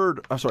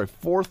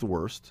 Fourth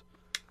worst,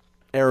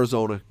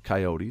 Arizona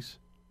Coyotes.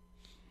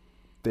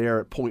 They are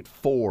at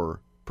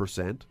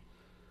 0.4%.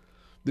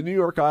 The New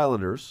York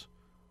Islanders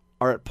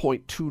are at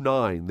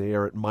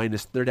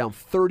 0.29. They're down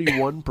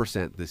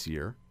 31% this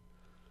year.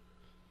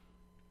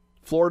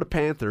 Florida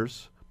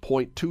Panthers,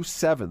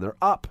 0.27. They're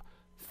up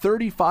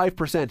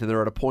 35%, and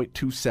they're at a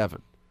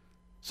 0.27.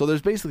 So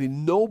there's basically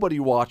nobody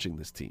watching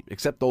this team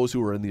except those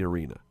who are in the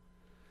arena.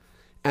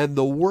 And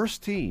the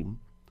worst team,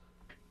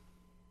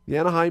 the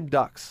Anaheim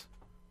Ducks,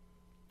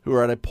 who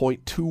are at a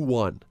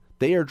 0.21.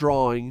 They are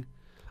drawing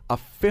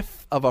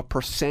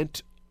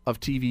 0.5% of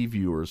TV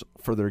viewers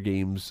for their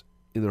games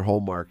in their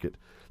home market.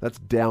 That's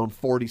down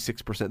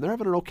 46%. They're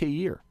having an okay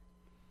year.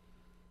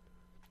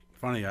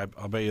 Funny,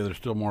 I'll bet you there's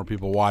still more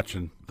people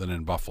watching than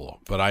in Buffalo.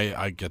 But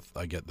I get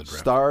the drift.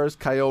 Stars,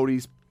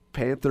 Coyotes,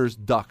 Panthers,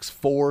 Ducks,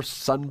 4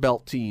 Sun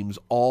Belt teams,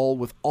 all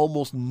with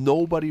almost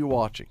nobody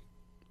watching.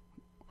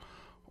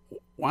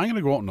 Well, I'm going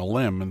to go out on a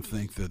limb and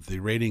think that the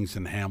ratings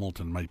in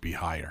Hamilton might be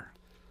higher.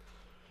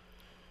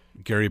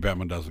 Gary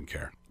Bettman doesn't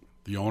care.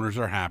 The owners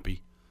are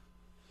happy.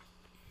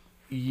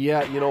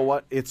 Yeah, you know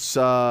what? It's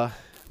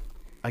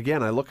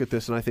again, I look at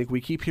this and I think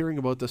we keep hearing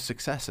about the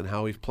success and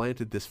how we've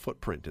planted this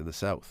footprint in the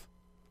South.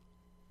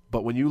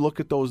 But when you look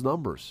at those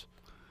numbers,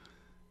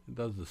 it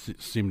does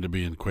seem to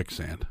be in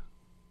quicksand.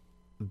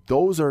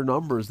 Those are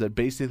numbers that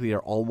basically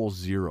are almost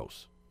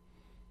zeros.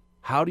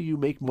 How do you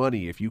make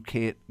money if you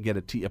can't get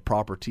a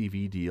proper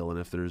TV deal and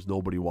if there's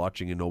nobody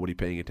watching and nobody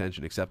paying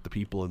attention except the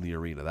people in the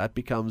arena? That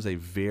becomes a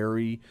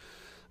very,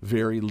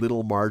 very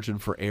little margin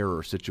for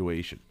error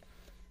situation.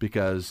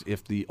 Because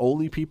if the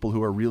only people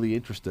who are really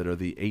interested are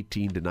the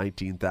 18 to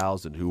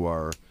 19,000 who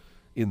are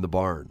in the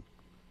barn,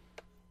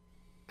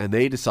 and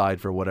they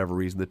decide for whatever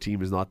reason the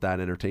team is not that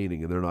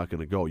entertaining and they're not going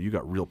to go, you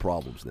got real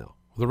problems now.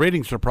 The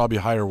ratings are probably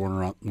higher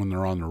when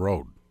they're on the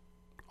road.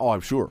 Oh,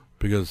 I'm sure.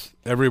 Because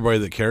everybody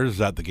that cares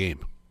is at the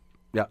game.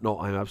 Yeah, no,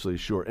 I'm absolutely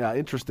sure. Yeah,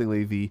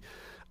 interestingly, the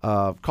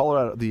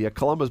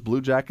Columbus Blue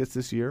Jackets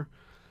this year,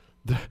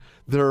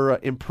 their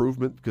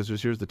improvement, because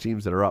here's the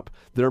teams that are up,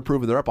 they're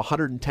improving. They're up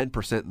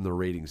 110% in their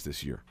ratings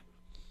this year.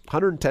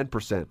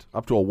 110%,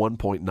 up to a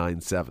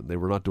 1.97. They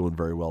were not doing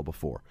very well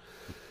before.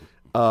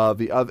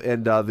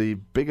 The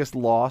biggest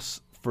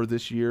loss for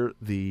this year,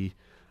 who's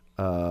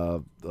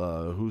the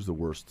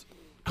worst?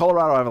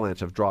 Colorado Avalanche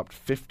have dropped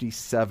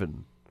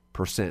 57%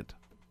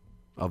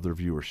 of their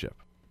viewership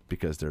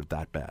because they're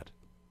that bad.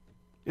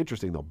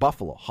 Interesting though.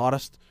 Buffalo,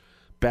 hottest,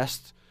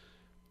 best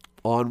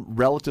on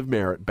relative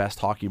merit, best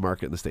hockey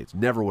market in the States.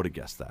 Never would have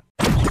guessed that.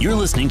 You're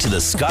listening to the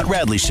Scott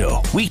Radley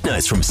Show,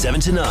 weeknights from 7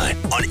 to 9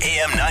 on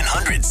AM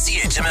 900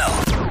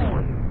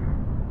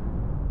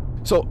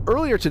 CHML. So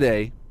earlier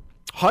today,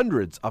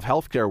 hundreds of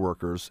healthcare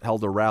workers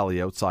held a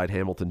rally outside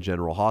Hamilton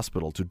General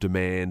Hospital to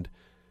demand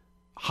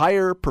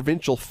higher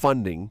provincial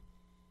funding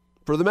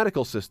for the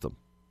medical system,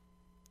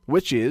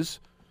 which is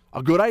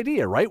a good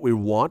idea, right? We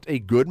want a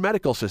good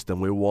medical system.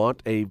 We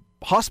want a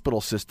hospital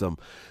system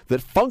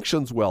that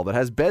functions well, that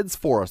has beds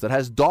for us, that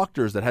has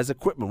doctors, that has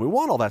equipment. We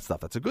want all that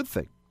stuff. That's a good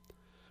thing.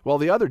 Well,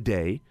 the other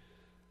day,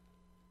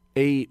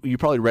 you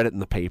probably read it in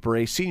the paper,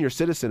 a senior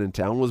citizen in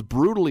town was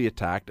brutally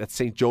attacked at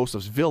St.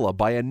 Joseph's Villa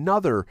by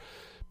another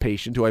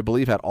patient who I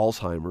believe had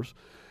Alzheimer's.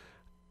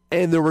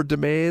 And there were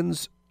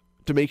demands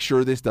to make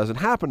sure this doesn't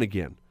happen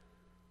again.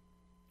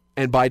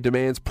 And by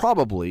demands,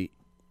 probably,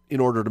 in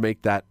order to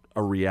make that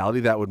a reality,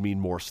 that would mean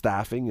more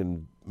staffing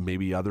and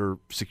maybe other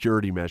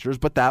security measures,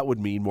 but that would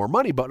mean more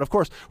money. But of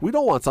course, we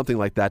don't want something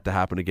like that to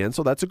happen again,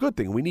 so that's a good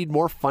thing. We need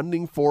more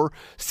funding for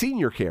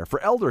senior care,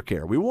 for elder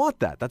care. We want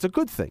that. That's a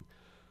good thing.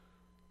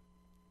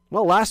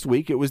 Well, last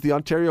week it was the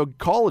Ontario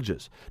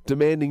colleges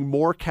demanding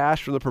more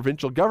cash from the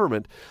provincial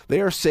government.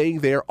 They are saying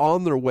they are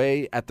on their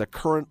way at the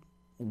current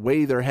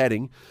way they're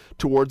heading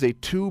towards a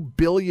 $2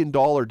 billion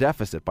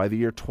deficit by the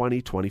year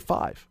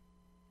 2025.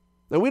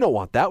 And we don't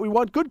want that. We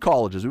want good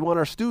colleges. We want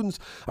our students,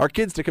 our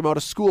kids to come out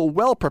of school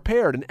well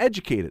prepared and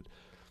educated.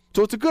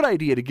 So it's a good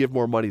idea to give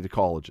more money to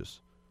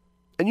colleges.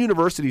 And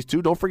universities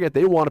too. Don't forget,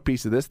 they want a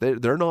piece of this.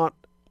 They're not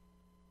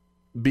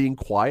being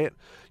quiet.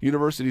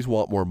 Universities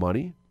want more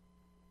money.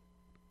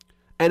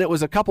 And it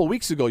was a couple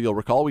weeks ago, you'll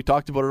recall, we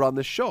talked about it on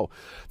this show,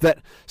 that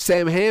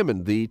Sam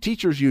Hammond, the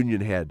teachers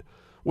union head,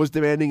 was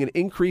demanding an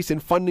increase in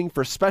funding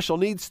for special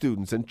needs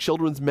students and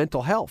children's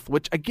mental health,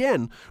 which,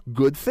 again,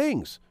 good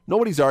things.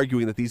 Nobody's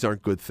arguing that these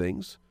aren't good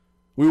things.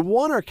 We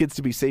want our kids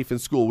to be safe in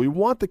school. We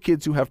want the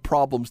kids who have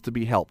problems to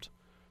be helped.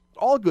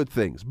 All good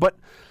things. But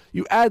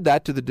you add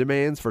that to the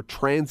demands for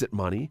transit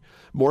money,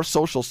 more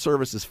social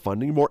services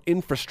funding, more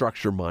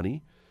infrastructure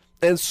money,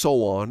 and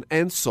so on,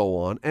 and so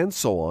on, and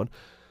so on.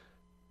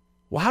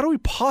 Well, how do we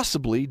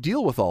possibly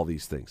deal with all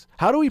these things?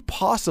 How do we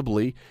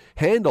possibly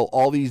handle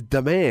all these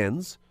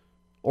demands?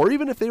 Or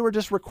even if they were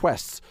just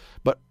requests,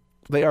 but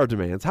they are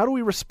demands. How do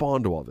we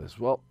respond to all this?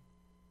 Well,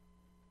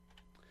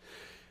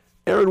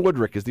 Aaron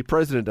Wudrick is the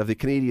president of the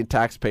Canadian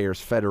Taxpayers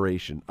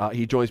Federation.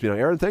 He joins me now.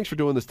 Aaron, thanks for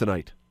doing this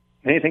tonight.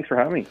 Hey, thanks for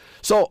having me.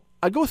 So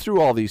I go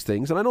through all these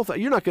things, and I know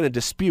you're not going to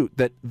dispute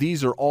that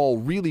these are all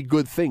really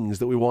good things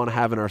that we want to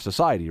have in our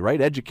society, right?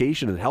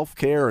 Education and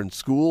healthcare and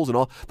schools and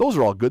all. Those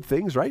are all good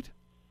things, right?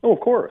 Oh, of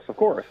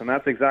course. And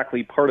that's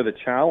exactly part of the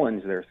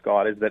challenge there,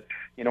 Scott, is that,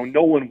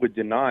 no one would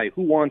deny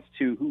who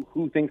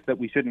thinks that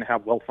we shouldn't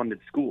have well-funded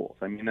schools.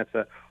 I mean, that's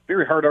a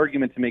very hard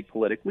argument to make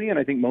politically, and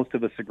I think most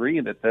of us agree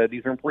that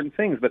these are important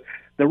things. But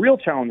the real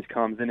challenge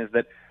comes in is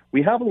that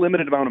we have a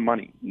limited amount of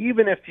money.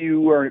 Even if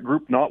you are a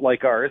group not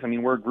like ours, I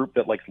mean, we're a group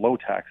that likes low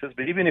taxes,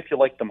 but even if you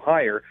like them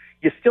higher,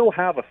 you still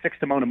have a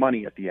fixed amount of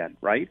money at the end,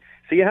 right?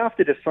 So you have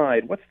to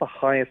decide what's the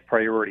highest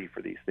priority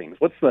for these things?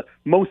 What's the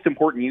most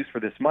important use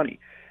for this money?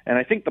 And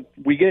I think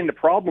we get into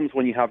problems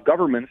when you have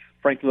governments,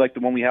 frankly, like the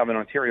one we have in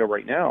Ontario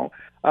right now,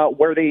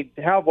 where they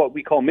have what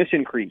we call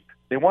mission creep.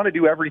 They want to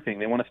do everything.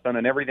 They want to spend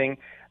on everything.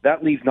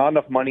 That leaves not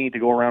enough money to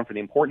go around for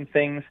the important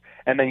things.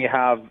 And then you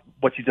have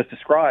what you just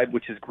described,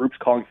 which is groups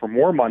calling for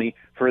more money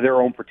for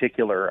their own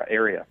particular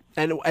area.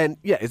 And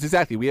yeah, it's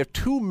exactly. We have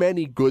too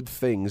many good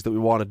things that we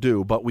want to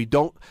do, but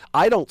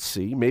I don't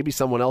see, maybe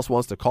someone else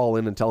wants to call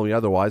in and tell me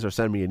otherwise or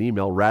send me an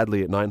email,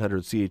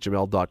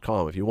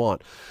 radley@900chml.com if you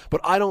want.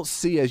 But I don't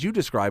see, as you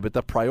describe it,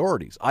 the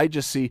priorities. I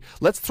just see,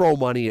 let's throw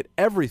money at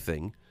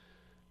everything.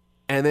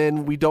 And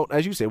then we don't,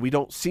 as you say, we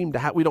don't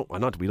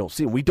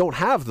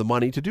have the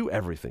money to do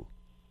everything.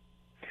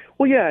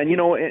 Well, yeah, and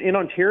in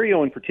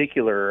Ontario in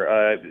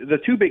particular, the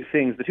two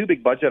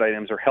big budget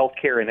items are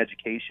healthcare and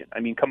education.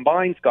 I mean,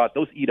 combined, Scott,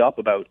 those eat up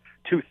about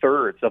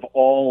 2/3 of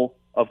all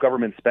of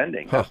government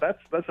spending. Huh.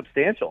 That's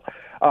substantial.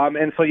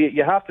 And so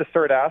you have to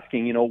start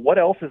asking, what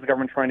else is the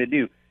government trying to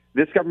do?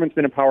 This government's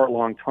been in power a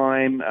long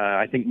time.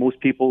 I think most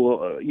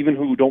people, even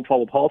who don't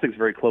follow politics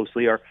very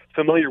closely, are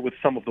familiar with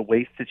some of the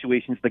waste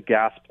situations, the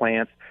gas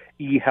plants,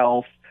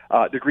 e-health,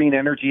 the Green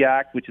Energy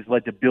Act, which has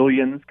led to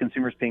billions,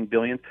 consumers paying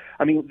billions.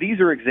 I mean, these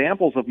are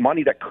examples of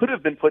money that could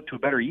have been put to a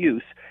better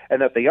use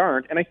and that they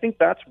aren't. And I think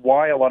that's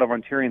why a lot of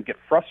Ontarians get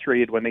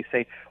frustrated when they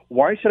say,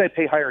 why should I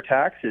pay higher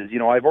taxes?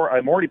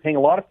 I'm already paying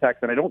a lot of tax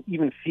and I don't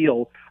even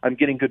feel I'm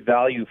getting good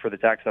value for the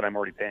tax that I'm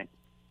already paying.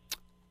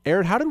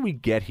 Aaron, how did we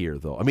get here,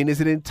 though? I mean, is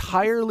it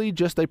entirely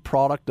just a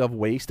product of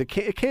waste? It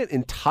can't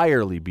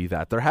entirely be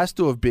that. There has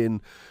to have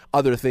been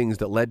other things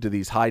that led to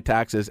these high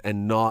taxes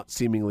and not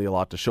seemingly a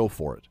lot to show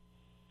for it.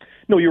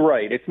 No, you're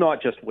right. It's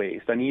not just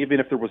waste. I mean, even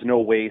if there was no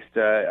waste,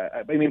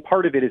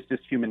 part of it is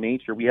just human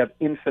nature. We have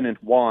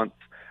infinite wants,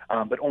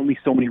 but only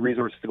so many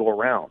resources to go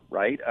around,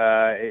 right?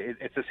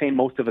 It's the same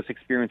most of us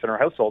experience in our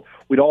household.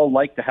 We'd all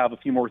like to have a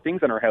few more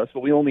things in our house, but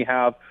we only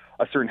have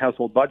a certain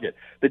household budget.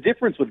 The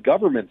difference with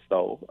governments,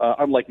 though,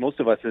 unlike most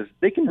of us, is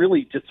they can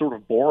really just sort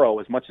of borrow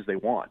as much as they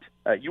want.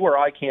 You or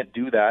I can't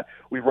do that.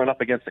 We run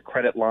up against a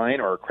credit line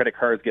or our credit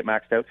cards get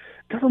maxed out.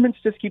 Governments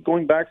just keep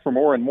going back for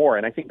more and more,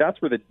 and I think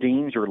that's where the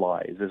danger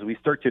lies, as we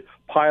start to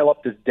pile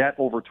up this debt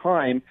over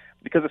time.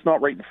 Because it's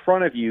not right in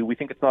front of you, we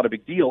think it's not a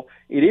big deal.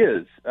 It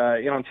is.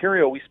 In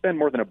Ontario, we spend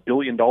more than $1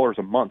 billion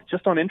a month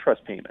just on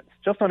interest payments.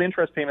 Just on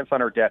interest payments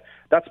on our debt.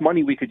 That's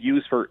money we could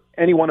use for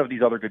any one of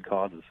these other good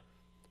causes.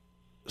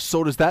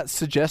 So does that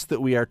suggest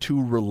that we are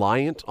too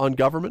reliant on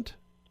government?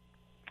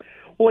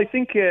 Well, I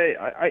think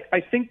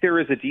there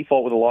is a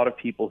default with a lot of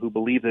people who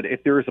believe that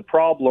if there is a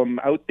problem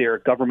out there,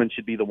 government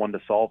should be the one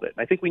to solve it.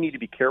 And I think we need to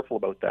be careful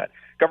about that.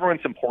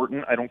 Government's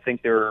important. I don't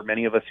think there are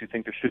many of us who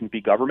think there shouldn't be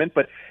government.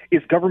 But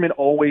is government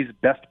always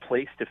best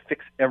placed to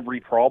fix every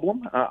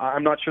problem?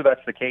 I'm not sure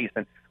that's the case.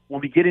 And when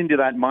we get into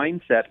that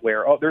mindset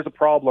where, there's a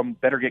problem,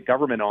 better get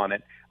government on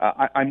it,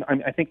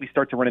 I think we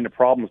start to run into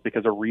problems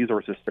because our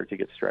resources start to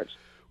get stretched.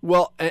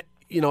 Well,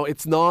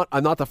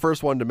 I'm not the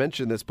first one to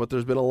mention this, but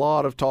there's been a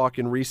lot of talk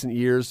in recent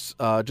years,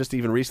 just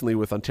even recently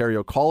with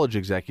Ontario college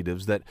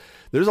executives, that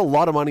there's a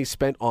lot of money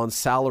spent on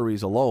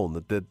salaries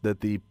alone,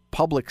 that the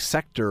public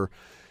sector,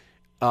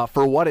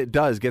 for what it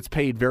does, gets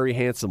paid very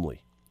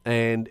handsomely.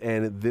 And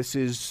this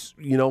is,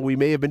 we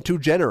may have been too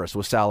generous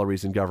with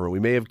salaries in government. We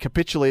may have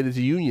capitulated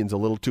to unions a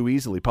little too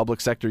easily,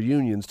 public sector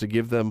unions, to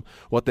give them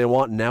what they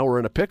want, and now we're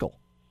in a pickle.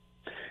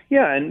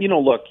 Yeah, and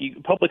look,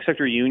 public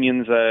sector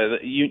unions,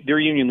 their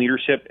union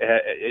leadership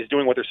is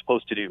doing what they're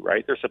supposed to do,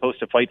 right? They're supposed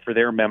to fight for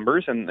their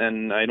members,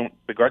 and I don't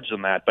begrudge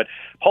them that. But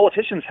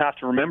politicians have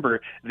to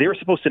remember they're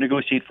supposed to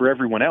negotiate for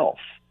everyone else,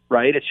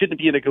 right? It shouldn't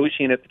be a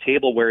negotiation at the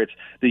table where it's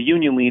the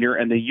union leader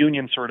and the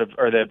union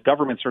or the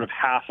government sort of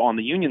half on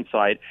the union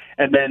side,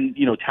 and then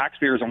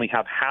taxpayers only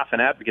have half an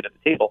advocate at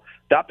the table.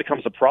 That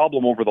becomes a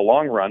problem over the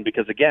long run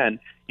because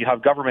again, you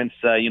have governments,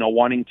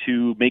 wanting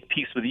to make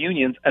peace with the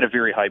unions at a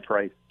very high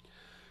price.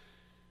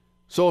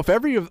 So if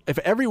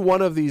every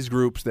one of these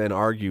groups then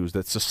argues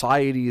that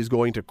society is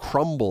going to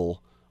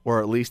crumble, or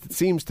at least it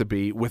seems to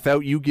be,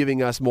 without you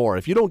giving us more,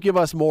 if you don't give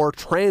us more,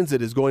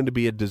 transit is going to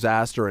be a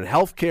disaster and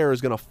healthcare is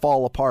going to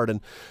fall apart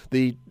and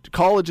the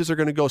colleges are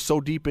going to go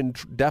so deep in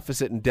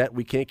deficit and debt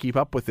we can't keep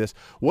up with this,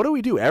 what do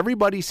we do?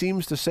 Everybody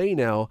seems to say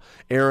now,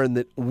 Aaron,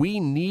 that we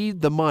need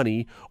the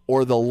money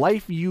or the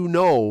life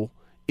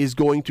is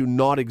going to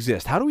not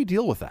exist. How do we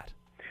deal with that?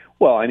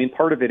 Well, I mean,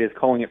 part of it is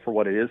calling it for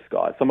what it is,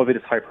 Scott. Some of it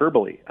is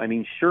hyperbole. I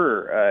mean,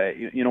 sure,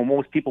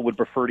 most people would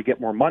prefer to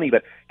get more money,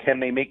 but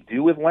can they make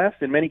do with less?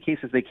 In many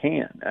cases, they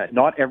can.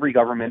 Not every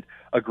government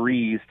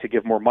agrees to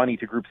give more money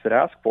to groups that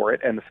ask for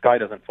it, and the sky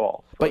doesn't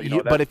fall.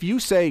 So, but if you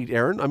say,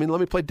 Aaron, let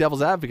me play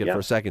devil's advocate for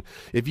a second.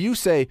 If you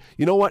say,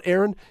 you know what,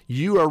 Aaron,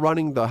 you are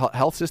running the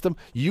health system,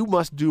 you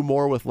must do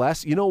more with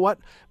less. You know what?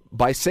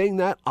 By saying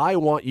that, I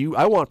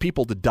want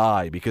people to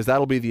die because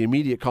that'll be the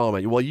immediate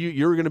comment. Well,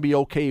 you're going to be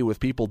okay with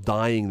people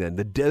dying then.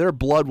 Their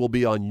blood will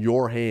be on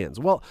your hands.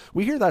 Well,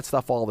 we hear that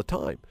stuff all the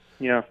time.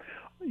 Yeah.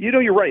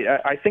 You're right.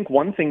 I think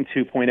one thing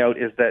to point out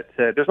is that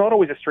there's not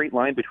always a straight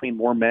line between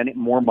more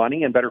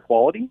money and better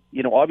quality.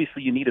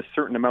 Obviously you need a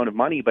certain amount of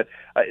money, but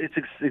it's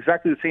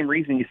exactly the same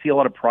reason you see a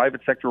lot of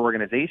private sector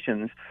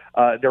organizations.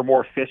 They're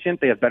more efficient,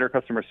 they have better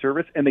customer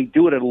service, and they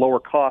do it at a lower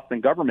cost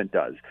than government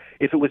does.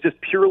 If it was just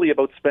purely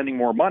about spending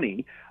more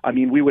money,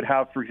 we would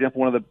have, for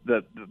example, one of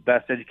the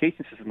best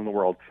education systems in the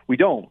world. We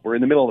don't. We're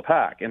in the middle of the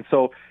pack. And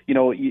so,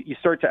 you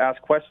start to ask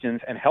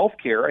questions, and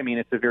healthcare,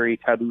 it's a very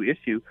taboo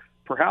issue.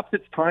 Perhaps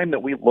it's time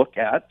that we look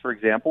at, for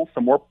example,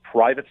 some more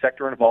private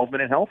sector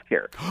involvement in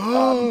healthcare.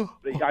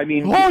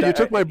 You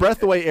took my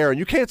breath away, Aaron.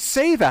 You can't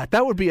say that.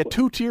 That would be a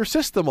two-tier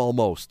system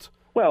almost.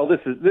 Well, this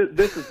is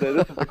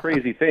the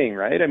crazy thing,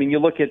 right? You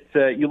look at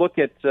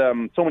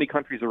so many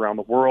countries around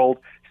the world,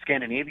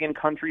 Scandinavian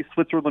countries,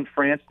 Switzerland,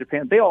 France,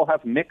 Japan. They all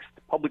have mixed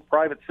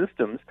public-private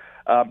systems.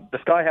 The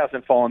sky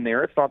hasn't fallen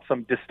there. It's not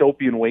some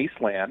dystopian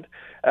wasteland.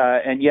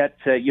 And yet,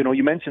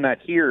 you mentioned that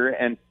here,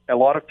 and a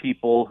lot of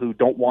people who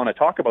don't want to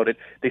talk about it,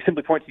 they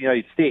simply point to the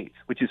United States,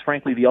 which is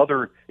frankly the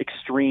other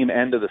extreme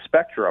end of the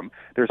spectrum.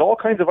 There's all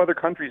kinds of other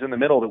countries in the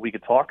middle that we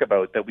could talk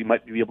about that we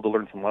might be able to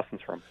learn some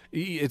lessons from.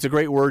 It's a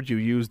great word you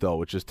use, though,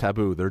 which is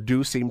taboo. There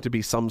do seem to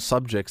be some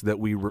subjects that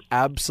we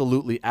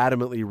absolutely,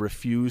 adamantly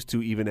refuse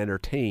to even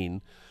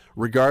entertain,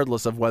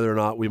 regardless of whether or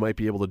not we might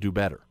be able to do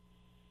better.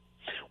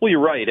 Well, you're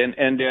right. And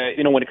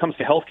when it comes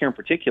to healthcare in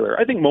particular,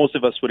 I think most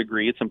of us would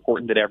agree it's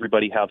important that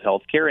everybody have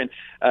healthcare. And,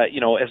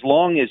 as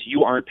long as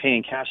you aren't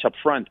paying cash up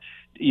front,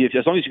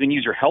 as long as you can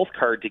use your health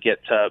card to get,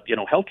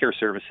 healthcare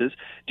services,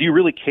 do you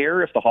really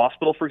care if the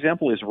hospital, for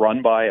example, is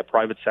run by a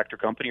private sector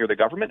company or the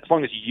government? As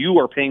long as you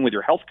are paying with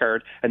your health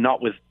card and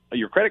not with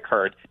your credit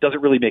card, does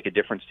it really make a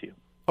difference to you?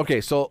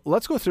 Okay, so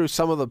let's go through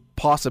some of the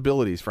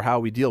possibilities for how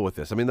we deal with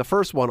this. I mean, the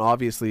first one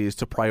obviously is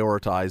to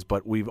prioritize,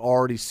 but we've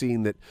already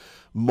seen that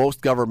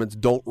most governments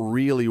don't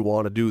really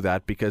want to do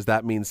that because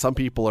that means some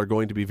people are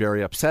going to be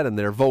very upset and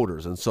they're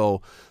voters. And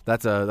so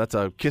that's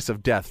a kiss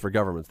of death for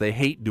governments. They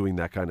hate doing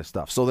that kind of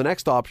stuff. So the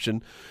next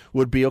option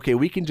would be, okay,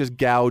 we can just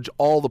gouge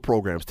all the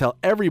programs, tell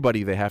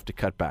everybody they have to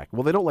cut back.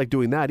 Well, they don't like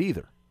doing that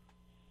either.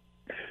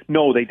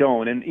 No, they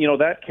don't, and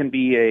that can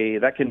be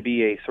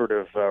a sort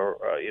of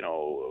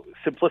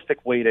simplistic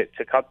way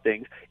to cut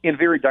things in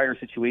very dire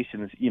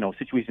situations.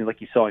 Situations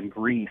like you saw in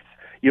Greece,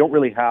 you don't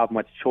really have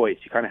much choice.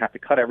 You kind of have to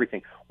cut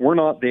everything. We're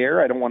not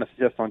there. I don't want to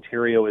suggest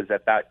Ontario is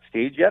at that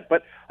stage yet,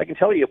 but I can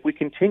tell you if we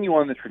continue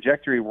on the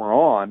trajectory we're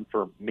on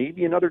for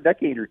maybe another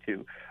decade or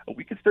two,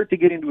 we could start to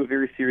get into a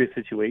very serious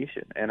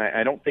situation. And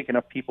I don't think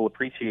enough people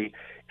appreciate.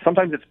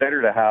 Sometimes it's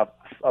better to have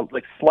a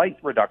slight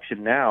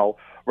reduction now,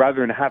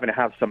 rather than having to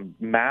have some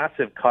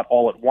massive cut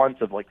all at once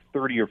of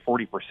 30 or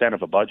 40%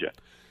 of a budget.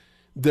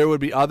 There would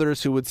be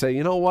others who would say,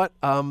 you know what,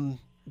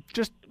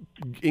 just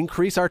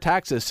increase our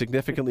taxes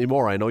significantly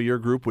more. I know your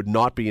group would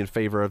not be in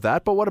favor of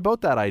that, but what about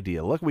that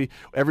idea? Look,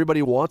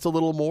 everybody wants a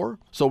little more,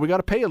 so we got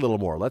to pay a little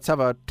more. Let's have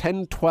a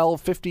 10,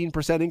 12,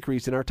 15%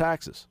 increase in our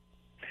taxes.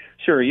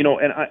 Sure,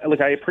 and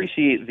I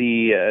appreciate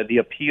the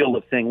appeal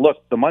of saying,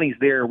 look, the money's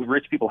there. We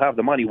rich people have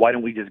the money. Why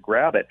don't we just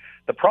grab it?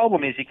 The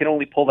problem is you can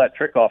only pull that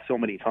trick off so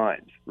many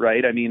times,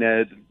 right? I mean,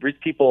 rich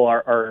people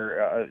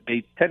are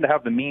they tend to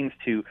have the means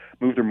to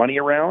move their money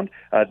around.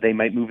 They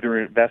might move their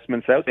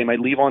investments out. They might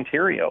leave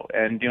Ontario.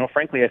 And,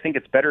 frankly, I think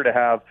it's better to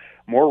have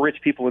more rich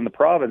people in the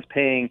province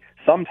paying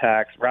some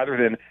tax rather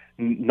than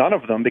none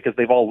of them, because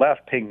they've all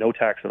left paying no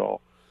tax at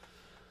all.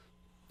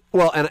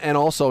 Well, and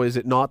also, is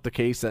it not the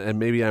case, and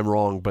maybe I'm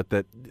wrong, but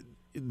that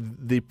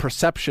the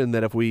perception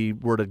that if we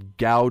were to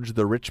gouge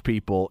the rich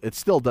people, it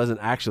still doesn't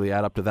actually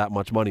add up to that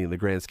much money in the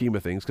grand scheme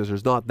of things, because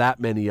there's not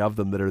that many of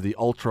them that are the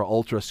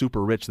ultra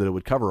super rich that it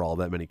would cover all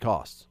that many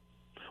costs.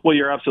 Well,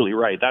 you're absolutely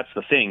right. That's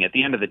the thing. At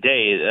the end of the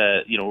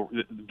day,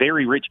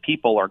 very rich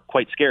people are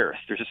quite scarce.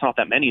 There's just not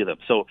that many of them.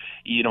 So,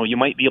 you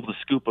might be able to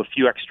scoop a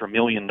few extra $1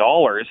 million,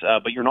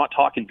 but you're not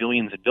talking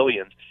billions and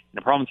billions. In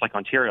a province like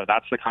Ontario,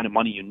 that's the kind of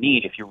money you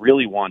need if you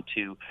really want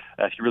to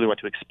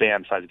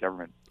expand size of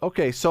government.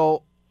 Okay,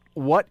 so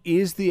what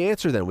is the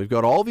answer then? We've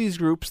got all these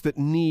groups that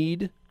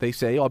need, they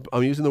say,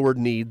 I'm using the word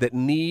need, that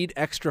need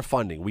extra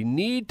funding. We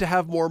need to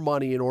have more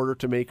money in order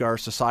to make our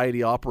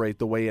society operate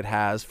the way it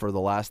has for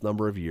the last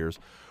number of years.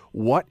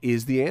 What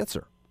is the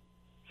answer?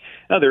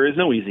 No, there is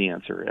no easy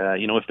answer.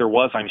 If there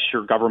was, I'm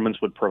sure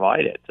governments would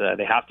provide it.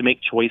 They have to make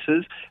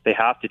choices. They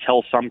have to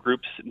tell some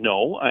groups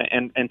no,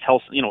 and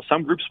tell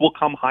some groups will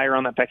come higher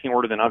on that pecking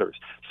order than others.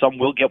 Some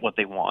will get what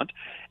they want,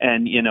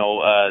 and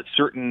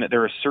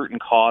there are certain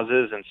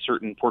causes and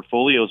certain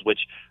portfolios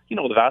which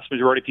the vast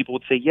majority of people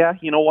would say, yeah,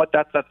 you know what,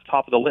 that's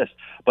top of the list.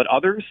 But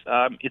others,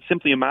 it's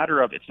simply a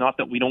matter of, it's not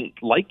that we don't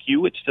like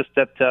you, it's just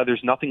that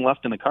there's nothing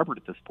left in the cupboard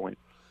at this point.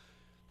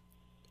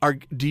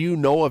 Do you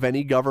know of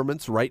any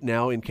governments right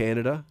now in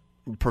Canada,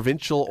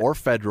 provincial or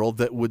federal,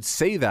 that would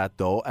say that,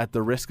 though, at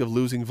the risk of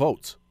losing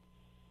votes?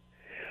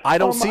 I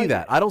don't see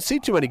that. I don't see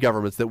too many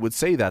governments that would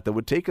say that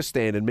would take a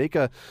stand and make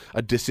a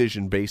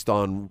decision based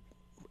on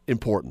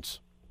importance.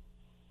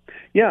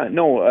 Yeah,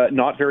 no,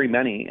 not very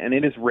many, and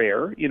it is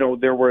rare.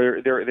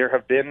 There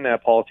have been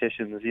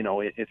politicians,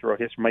 throughout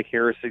history. Mike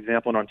Harris, for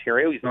example, in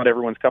Ontario, he's not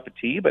everyone's cup of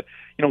tea, but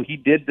he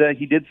did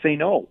say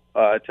no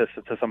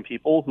to some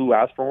people who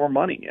asked for more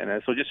money, and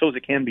so it just shows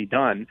it can be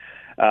done.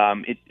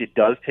 It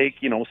does take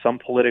some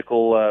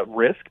political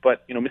risk,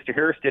 but Mr.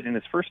 Harris did in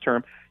his first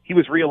term. He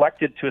was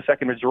reelected to a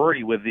second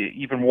majority with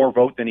even more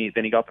vote than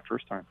he got the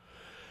first time.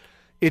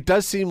 It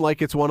does seem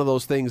like it's one of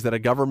those things that a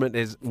government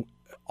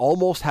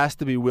almost has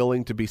to be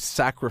willing to be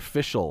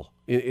sacrificial.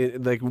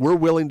 We're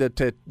willing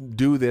to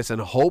do this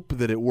and hope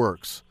that it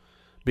works,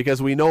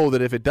 because we know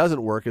that if it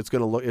doesn't work,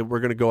 we're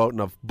going to go out in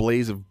a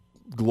blaze of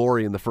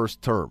glory in the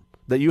first term.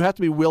 That you have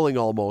to be willing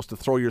almost to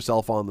throw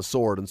yourself on the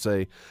sword and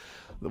say,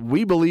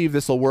 we believe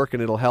this will work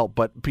and it'll help,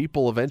 but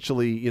people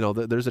eventually,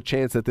 there's a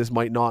chance that this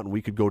might not and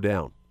we could go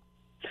down.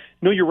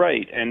 No, you're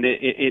right, and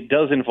it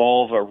does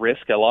involve a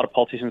risk. A lot of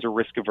politicians are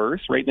risk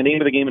averse, right? The name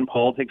of the game in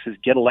politics is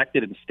get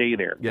elected and stay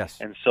there. Yes.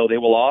 And so they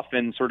will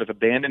often sort of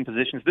abandon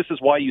positions. This is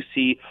why you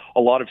see a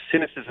lot of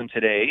cynicism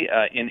today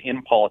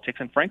in politics,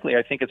 and frankly,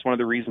 I think it's one of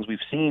the reasons we've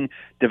seen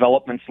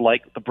developments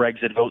like the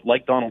Brexit vote,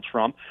 like Donald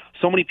Trump.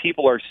 So many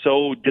people are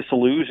so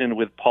disillusioned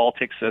with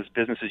politics as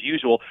business as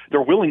usual,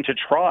 they're willing to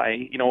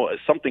try,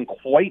 something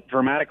quite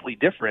dramatically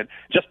different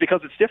just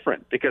because it's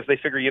different, because they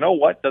figure,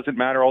 what, doesn't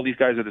matter, all these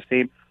guys are the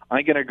same.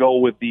 I'm going to go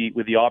with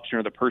the option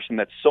or the person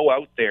that's so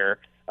out there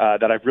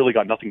that I've really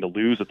got nothing to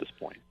lose at this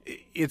point.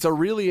 It's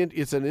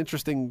an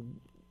interesting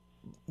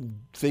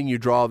thing you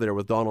draw there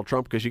with Donald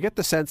Trump, because you get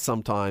the sense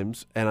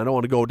sometimes, and I don't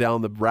want to go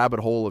down the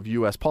rabbit hole of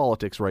U.S.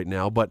 politics right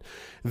now, but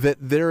that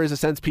there is a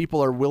sense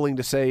people are willing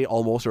to say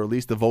almost, or at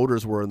least the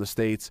voters were in the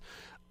States,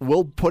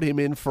 we'll put him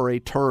in for a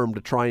term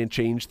to try and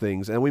change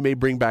things, and we may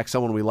bring back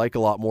someone we like a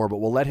lot more, but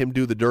we'll let him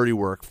do the dirty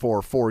work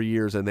for 4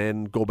 years and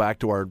then go back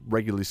to our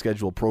regularly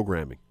scheduled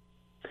programming.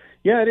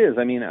 Yeah, it is.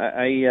 I mean,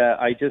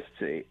 I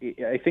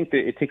think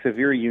that it takes a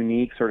very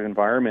unique sort of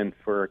environment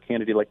for a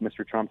candidate like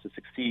Mr. Trump to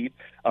succeed,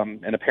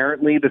 and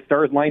apparently the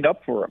stars lined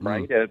up for him,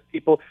 right?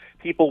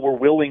 People were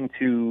willing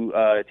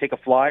to take a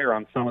flyer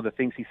on some of the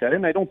things he said,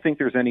 and I don't think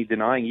there's any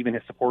denying. Even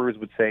his supporters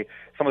would say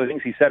some of the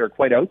things he said are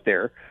quite out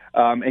there,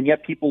 and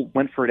yet people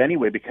went for it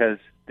anyway because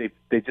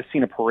they've just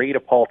seen a parade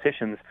of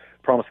politicians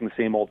promising the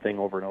same old thing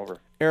over and over.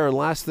 Aaron,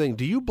 last thing,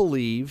 do you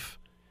believe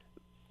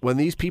when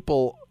these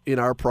people in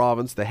our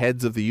province, the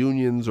heads of the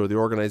unions or the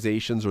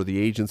organizations or the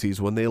agencies,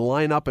 when they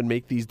line up and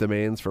make these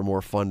demands for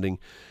more funding,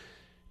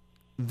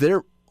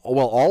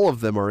 all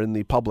of them are in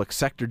the public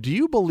sector. Do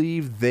you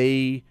believe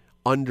they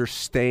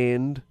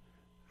understand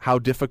how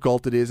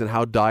difficult it is and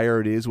how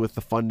dire it is with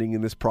the funding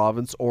in this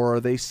province, or are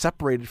they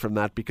separated from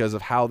that because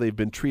of how they've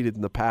been treated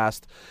in the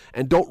past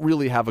and don't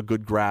really have a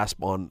good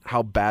grasp on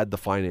how bad the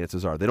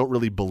finances are? They don't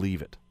really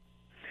believe it.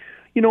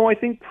 You know, I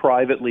think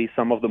privately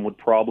some of them would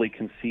probably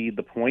concede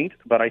the point,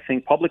 but I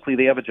think publicly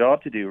they have a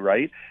job to do,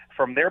 right?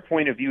 From their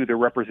point of view, they're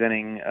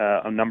representing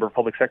a number of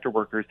public sector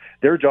workers.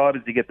 Their job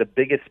is to get the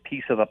biggest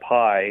piece of the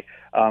pie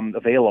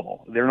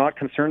available. They're not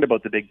concerned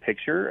about the big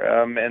picture,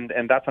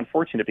 and that's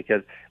unfortunate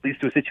because it leads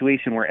to a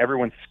situation where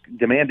everyone's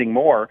demanding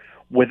more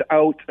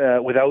without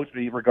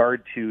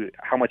regard to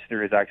how much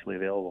there is actually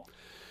available.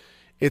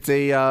 It's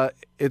a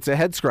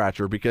head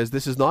scratcher because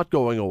this is not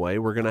going away.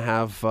 We're going to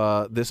have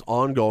this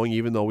ongoing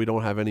even though we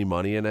don't have any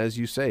money. And as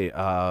you say,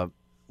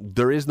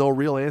 there is no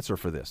real answer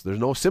for this. There's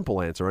no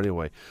simple answer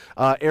anyway.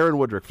 Aaron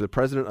Wudrick, the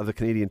president of the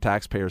Canadian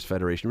Taxpayers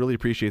Federation. Really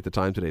appreciate the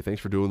time today.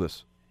 Thanks for doing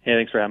this. Hey,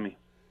 thanks for having me.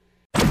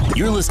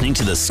 You're listening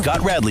to The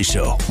Scott Radley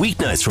Show,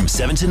 weeknights from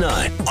 7 to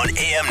 9 on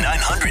AM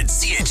 900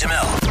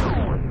 CHML.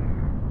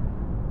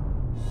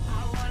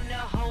 I wanna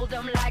hold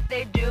them like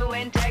they do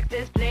in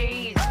Texas,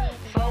 please.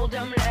 Fold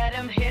them, let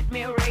them hit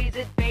me, raise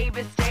it,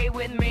 baby, stay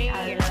with me.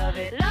 I love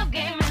it. Love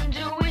game,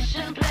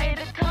 intuition, play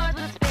the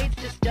cards with spades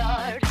to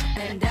start.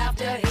 And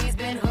after he's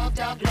been hooked,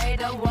 I'll play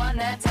the one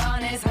that's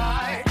on his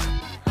heart.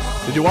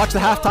 Did you watch the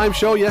halftime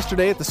show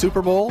yesterday at the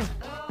Super Bowl?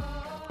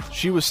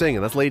 She was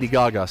singing. That's Lady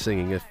Gaga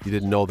singing, if you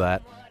didn't know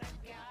that.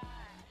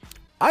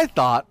 I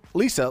thought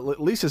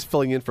Lisa's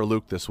filling in for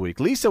Luke this week.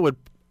 Lisa would...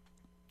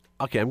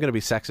 Okay, I'm going to be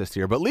sexist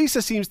here, but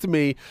Lisa seems to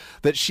me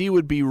that she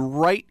would be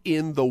right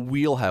in the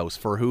wheelhouse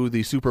for who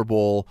the Super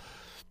Bowl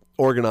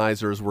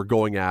organizers were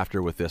going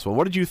after with this one.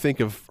 What did you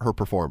think of her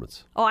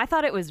performance? Oh, I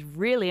thought it was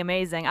really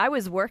amazing. I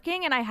was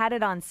working and I had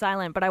it on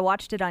silent, but I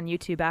watched it on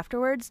YouTube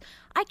afterwards.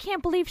 I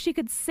can't believe she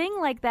could sing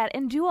like that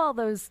and do all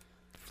those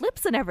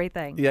flips and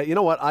everything. Yeah, you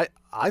know what?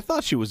 I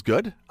thought she was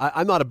good.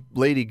 I'm not a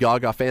Lady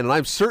Gaga fan, and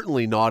I'm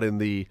certainly not in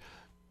the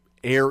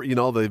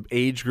the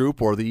age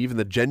group or even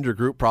the gender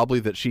group probably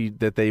that she'd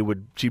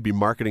be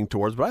marketing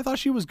towards, but I thought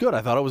she was good.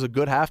 I thought it was a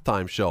good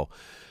halftime show.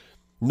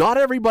 Not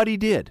everybody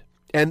did.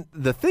 And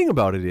the thing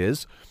about it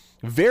is,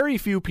 very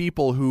few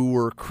people who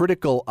were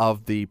critical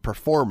of the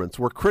performance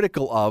were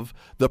critical of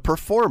the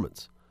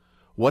performance.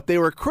 What they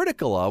were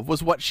critical of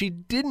was what she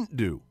didn't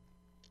do,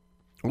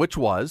 which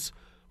was,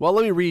 well,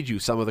 let me read you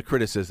some of the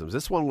criticisms.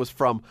 This one was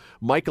from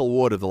Michael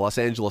Wood of the Los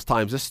Angeles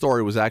Times. This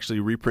story was actually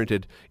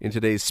reprinted in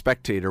today's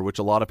Spectator, which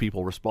a lot of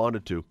people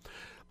responded to.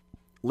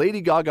 Lady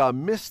Gaga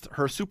missed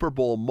her Super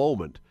Bowl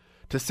moment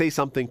to say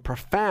something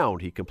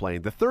profound, he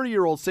complained. The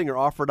 30-year-old singer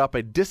offered up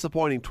a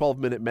disappointing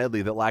 12-minute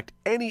medley that lacked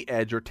any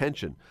edge or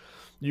tension.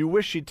 You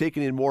wish she'd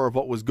taken in more of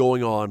what was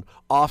going on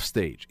off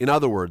stage. In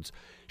other words,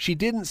 she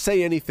didn't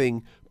say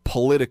anything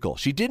political.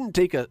 She didn't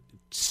take an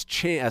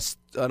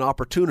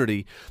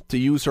opportunity to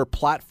use her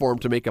platform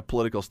to make a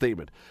political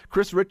statement.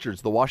 Chris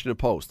Richards, The Washington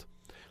Post.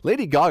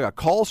 Lady Gaga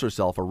calls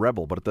herself a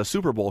rebel, but at the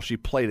Super Bowl she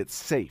played it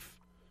safe.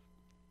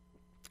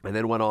 And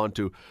then went on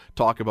to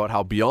talk about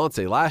how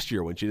Beyonce last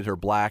year when she did her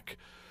Black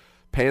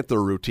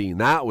Panther routine,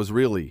 that was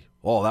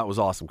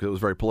awesome because it was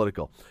very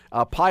political.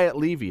 Pyatt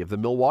Levy of the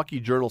Milwaukee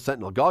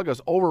Journal-Sentinel.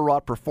 Gaga's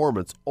overwrought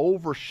performance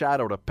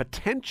overshadowed a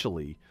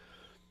potentially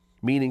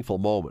meaningful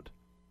moment.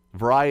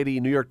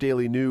 Variety, New York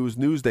Daily News,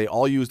 Newsday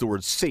all used the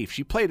word safe.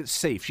 She played it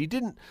safe. She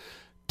didn't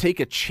take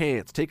a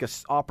chance, take an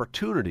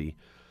opportunity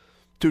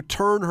to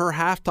turn her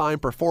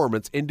halftime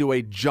performance into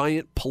a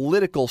giant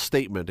political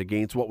statement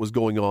against what was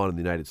going on in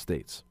the United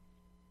States.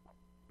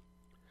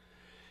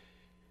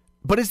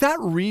 But is that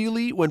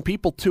really, when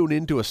people tune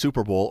into a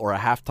Super Bowl or a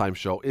halftime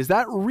show, is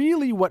that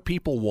really what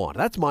people want?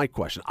 That's my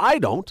question. I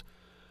don't.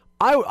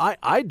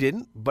 I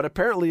didn't, but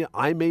apparently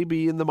I may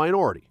be in the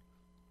minority.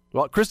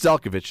 Well, Chris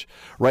Zelkovich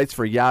writes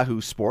for Yahoo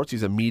Sports.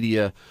 He's a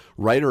media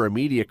writer, a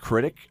media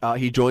critic.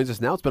 He joins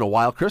us now. It's been a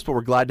while, Chris, but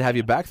we're glad to have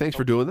you back. Thanks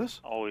for doing this.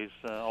 Always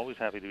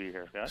happy to be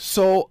here, guys.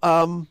 So,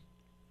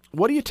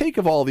 what do you take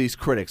of all these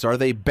critics? Are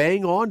they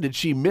bang on? Did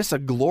she miss a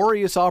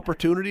glorious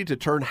opportunity to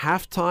turn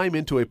halftime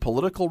into a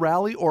political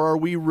rally, or are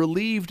we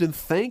relieved and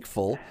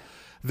thankful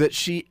that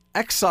she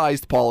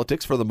excised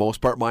politics for the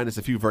most part, minus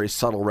a few very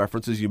subtle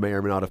references you may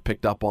or may not have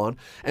picked up on,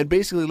 and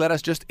basically let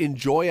us just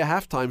enjoy a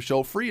halftime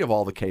show free of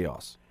all the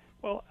chaos.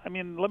 Well, I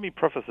mean, let me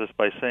preface this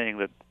by saying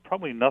that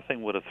probably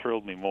nothing would have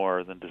thrilled me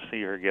more than to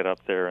see her get up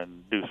there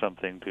and do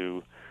something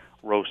to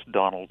roast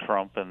Donald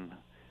Trump and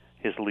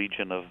his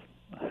legion of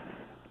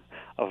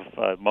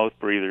mouth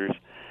breathers.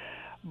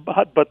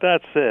 But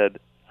that said,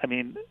 I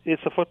mean,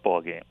 it's a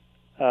football game.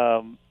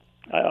 When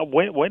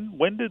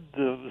did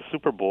the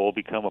Super Bowl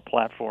become a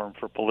platform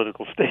for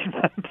political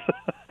statements?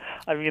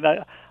 I mean,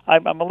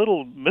 I'm a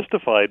little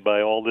mystified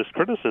by all this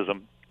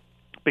criticism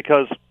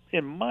because,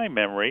 in my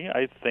memory,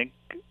 I think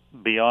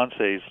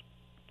Beyonce's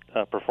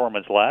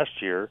performance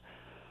last year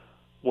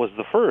was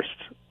the first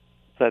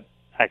that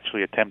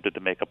actually attempted to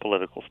make a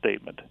political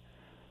statement.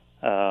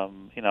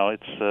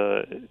 It's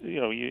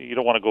you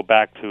don't want to go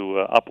back to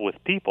Up With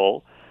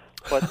People,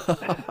 but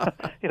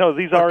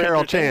these are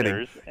Carol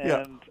entertainers, Channing.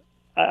 and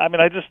I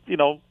mean, I just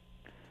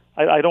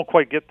I don't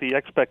quite get the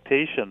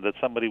expectation that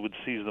somebody would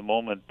seize the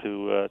moment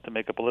to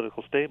make a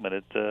political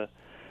statement.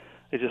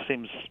 It just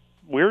seems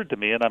weird to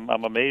me, and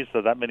I'm amazed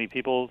that many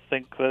people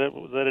think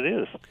that it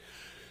is.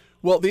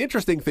 Well, the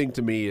interesting thing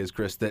to me is,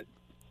 Chris, that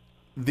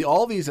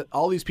all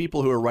these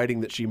people who are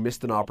writing that she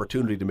missed an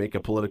opportunity to make a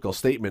political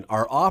statement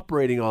are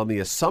operating on the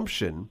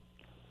assumption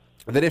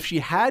that if she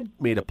had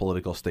made a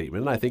political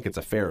statement, and I think it's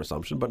a fair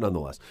assumption, but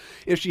nonetheless,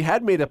 if she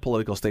had made a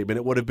political statement,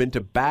 it would have been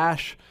to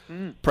bash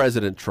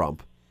President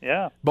Trump.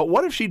 Yeah. But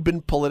what if she'd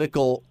been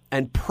political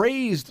and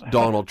praised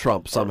Donald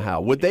Trump somehow?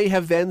 Would they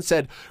have then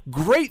said,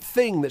 great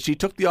thing that she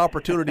took the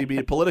opportunity to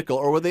be political,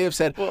 or would they have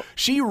said,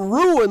 she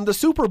ruined the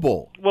Super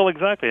Bowl? Well,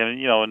 exactly. I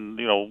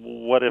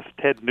mean, what if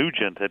Ted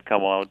Nugent had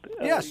come out,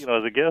 Yes.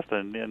 as a guest,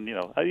 and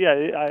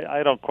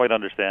I don't quite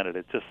understand it.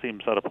 It just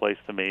seems out of place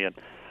to me. And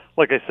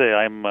like I say,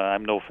 I'm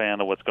no fan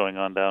of what's going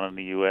on down in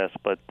the U.S.,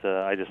 but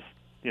I just,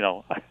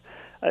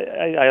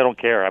 I don't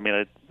care. I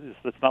mean,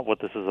 it's not what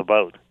this is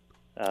about.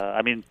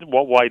 I mean,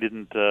 why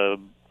didn't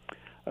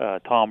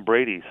Tom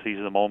Brady seize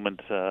the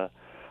moment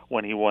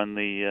when he won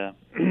the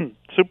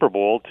Super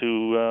Bowl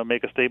to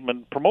make a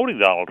statement promoting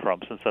Donald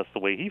Trump, since that's the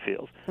way he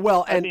feels?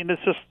 Well, I mean,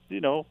 it's just,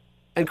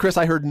 And Chris,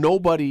 I heard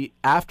nobody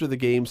after the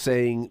game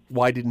saying,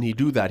 why didn't he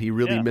do that? He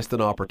really missed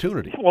an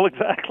opportunity. Well,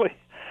 exactly.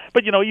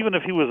 But, even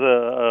if he was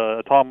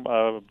a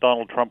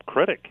Donald Trump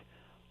critic,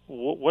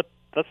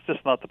 that's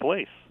just not the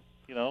place,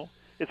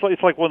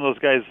 It's like one of those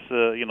guys,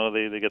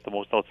 they get the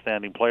most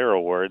outstanding player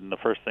award, and the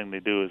first thing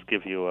they do is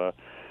give you a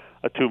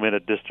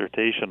 2-minute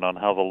dissertation on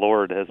how the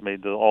Lord has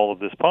made all of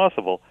this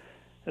possible.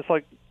 It's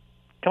like,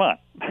 come on,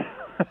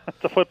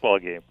 it's a football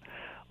game.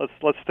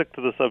 Let's stick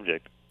to the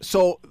subject.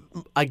 So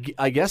I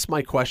guess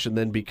my question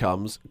then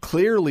becomes,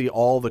 clearly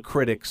all the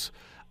critics,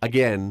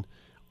 again,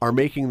 are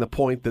making the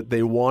point that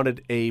they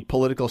wanted a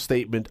political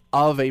statement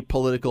of a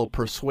political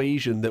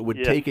persuasion that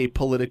would take a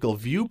political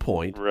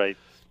viewpoint. Right.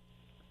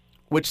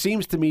 Which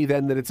seems to me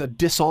then that it's a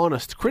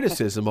dishonest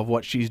criticism of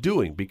what she's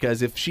doing,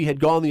 because if she had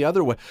gone the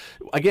other way,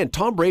 again,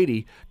 Tom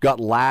Brady got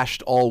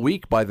lashed all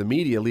week by the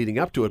media leading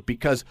up to it,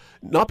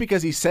 not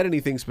because he said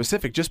anything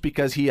specific, just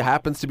because he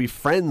happens to be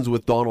friends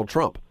with Donald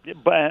Trump. Yeah,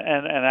 but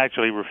and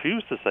actually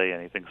refused to say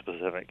anything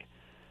specific,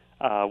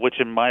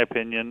 which in my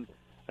opinion,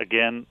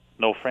 again,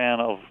 no fan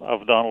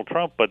of Donald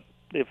Trump, but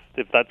if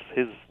that's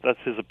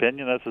his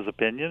opinion, that's his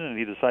opinion, and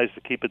he decides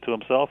to keep it to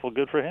himself, well,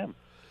 good for him.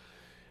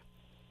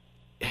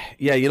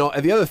 Yeah,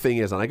 the other thing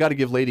is, and I got to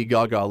give Lady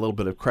Gaga a little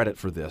bit of credit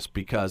for this,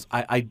 because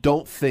I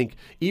don't think,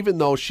 even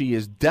though she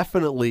is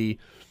definitely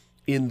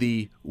in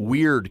the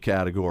weird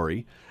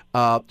category,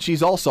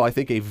 she's also, I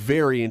think, a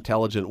very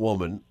intelligent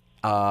woman.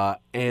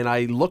 And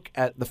I look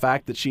at the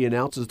fact that she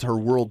announces her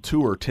world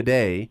tour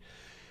today,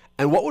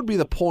 and what would be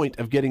the point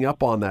of getting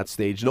up on that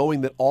stage,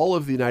 knowing that all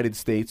of the United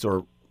States,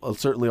 or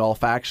certainly all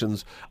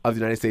factions of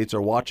the United States,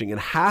 are watching, and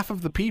half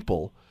of the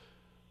people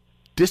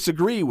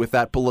disagree with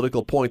that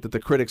political point that the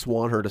critics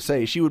want her to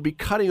say? She would be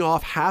cutting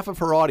off half of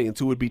her audience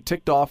who would be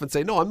ticked off and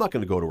say, no, I'm not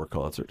going to go to her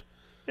concert.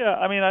 Yeah,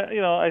 I mean,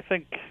 I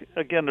think,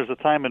 again, there's a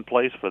time and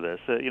place for this.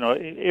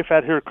 If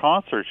at her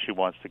concert she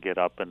wants to get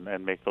up and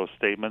make those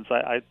statements,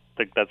 I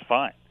think that's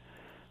fine.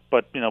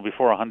 But,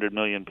 before 100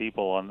 million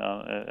people in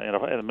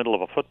the middle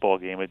of a football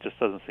game, it just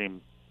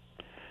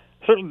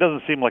certainly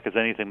doesn't seem like it's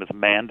anything that's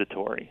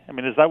mandatory. I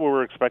mean, is that what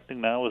we're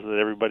expecting now, is that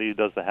everybody who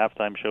does the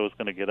halftime show is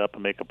going to get up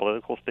and make a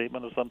political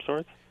statement of some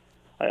sort?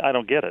 I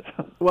don't get it.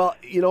 Well,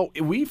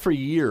 we for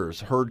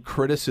years heard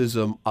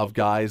criticism of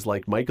guys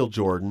like Michael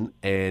Jordan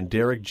and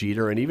Derek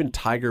Jeter and even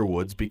Tiger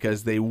Woods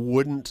because they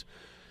wouldn't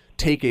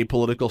take a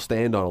political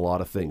stand on a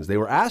lot of things. They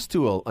were asked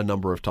to a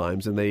number of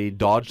times, and they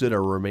dodged it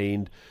or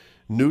remained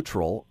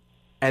neutral.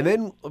 And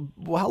then,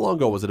 how long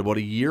ago was it? About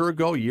a year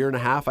and a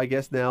half, I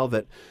guess now,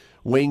 that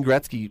Wayne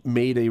Gretzky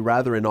made a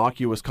rather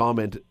innocuous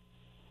comment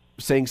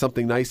saying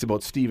something nice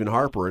about Stephen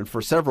Harper, and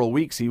for several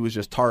weeks he was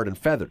just tarred and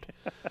feathered.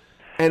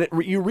 And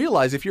you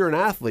realize if you're an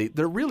athlete,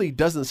 there really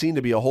doesn't seem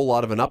to be a whole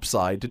lot of an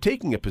upside to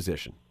taking a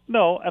position.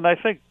 No, and I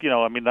think,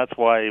 that's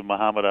why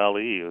Muhammad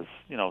Ali is,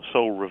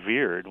 so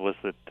revered, was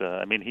that,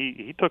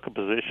 he took a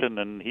position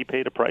and he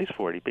paid a price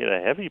for it. He paid a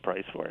heavy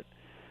price for it.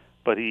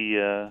 But he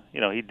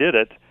did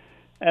it.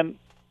 And,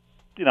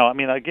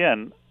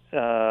 again,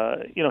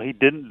 he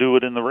didn't do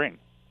it in the ring.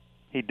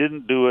 He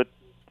didn't do it,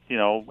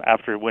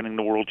 after winning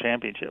the world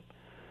championship.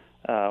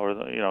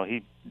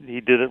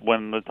 He did it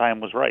when the time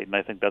was right, and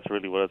I think that's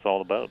really what it's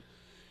all about.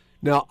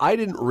 Now, I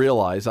didn't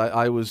realize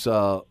I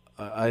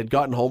had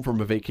gotten home from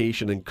a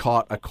vacation and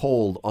caught a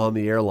cold on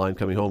the airline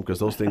coming home, because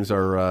those things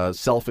are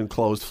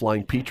self-enclosed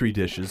flying Petri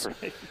dishes.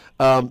 Right.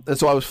 And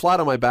so I was flat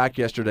on my back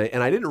yesterday,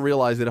 and I didn't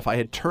realize that if I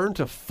had turned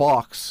to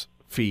Fox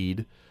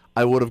feed,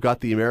 I would have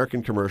got the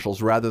American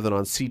commercials rather than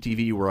on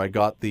CTV, where I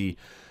got the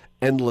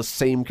endless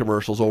same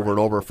commercials over and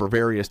over for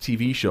various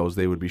TV shows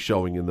they would be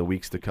showing in the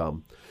weeks to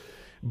come.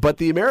 But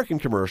the American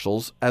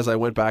commercials, as I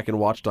went back and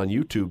watched on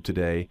YouTube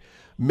today,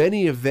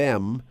 many of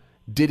them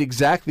did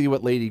exactly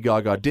what Lady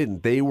Gaga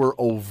didn't. They were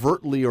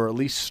overtly, or at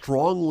least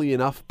strongly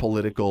enough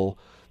political,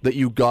 that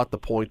you got the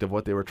point of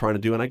what they were trying to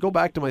do. And I go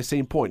back to my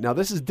same point. Now,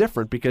 this is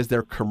different because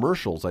they're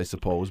commercials, I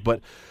suppose,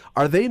 but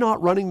are they not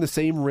running the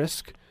same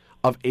risk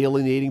of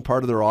alienating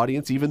part of their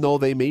audience, even though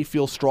they may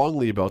feel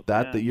strongly about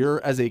that, that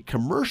you're, as a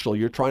commercial,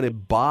 you're trying to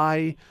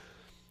buy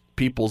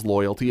people's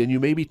loyalty, and you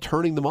may be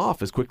turning them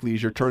off as quickly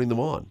as you're turning them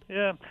on?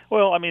 Yeah,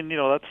 well,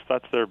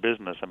 that's their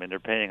business. They're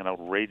paying an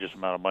outrageous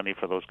amount of money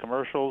for those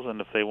commercials,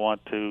 and if they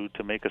want to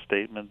make a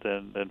statement,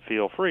 then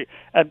feel free.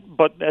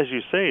 But as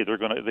you say,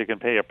 they can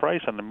pay a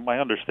price. And my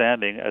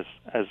understanding, as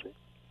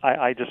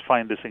I just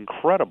find this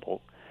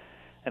incredible,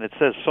 and it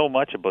says so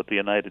much about the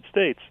United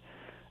States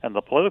and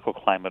the political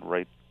climate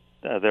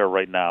there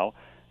right now,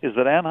 is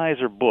that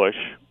Anheuser-Busch,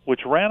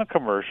 which ran a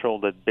commercial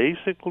that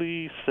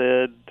basically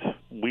said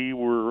we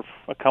were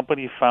a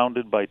company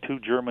founded by two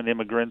German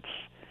immigrants,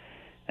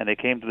 and they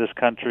came to this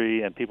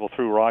country and people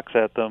threw rocks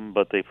at them,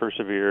 but they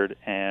persevered,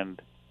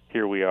 and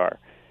here we are.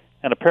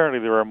 And apparently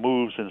there are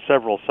moves in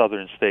several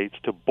southern states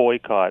to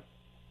boycott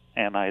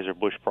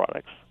Anheuser-Busch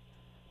products.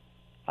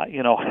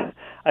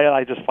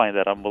 I just find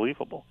that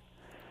unbelievable.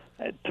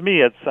 To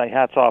me, it's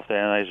hats off to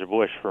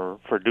Anheuser-Busch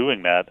for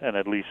doing that and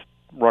at least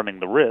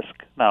running the risk.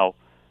 Now,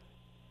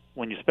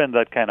 when you spend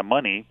that kind of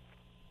money,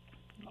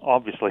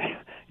 obviously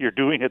you're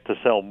doing it to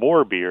sell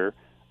more beer,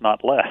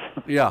 not less.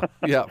 Yeah,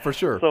 for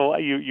sure. So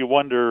you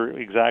wonder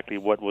exactly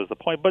what was the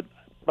point. But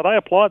I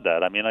applaud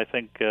that. I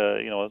think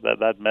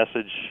that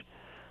message.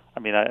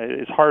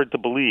 It's hard to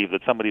believe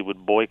that somebody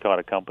would boycott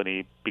a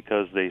company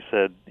because they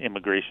said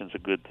immigration's a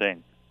good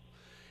thing.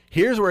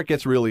 Here's where it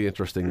gets really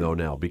interesting, though,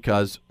 now,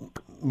 because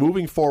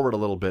moving forward a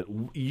little bit,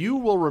 you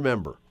will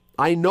remember,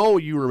 I know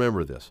you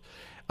remember this,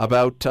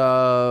 about,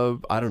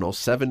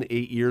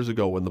 7-8 years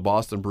ago when the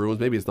Boston Bruins,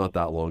 maybe it's not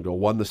that long ago,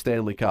 won the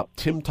Stanley Cup.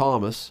 Tim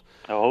Thomas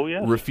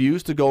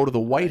refused to go to the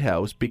White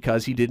House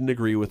because he didn't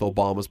agree with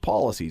Obama's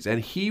policies.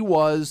 And he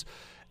was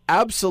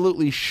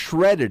absolutely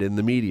shredded in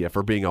the media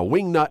for being a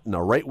wingnut and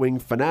a right-wing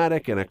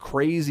fanatic and a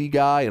crazy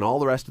guy and all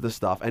the rest of the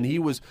stuff. And he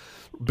was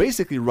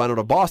basically run out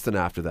of Boston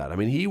after that.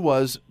 He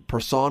was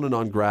persona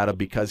non grata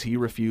because he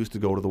refused to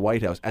go to the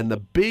White House. And the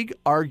big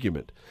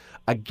argument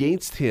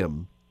against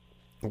him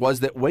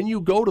was that when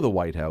you go to the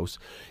White House,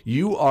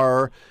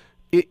 you're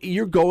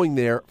going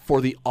there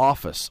for the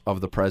office of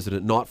the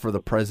president, not for the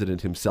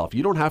president himself.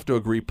 You don't have to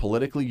agree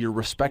politically. You're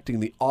respecting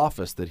the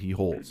office that he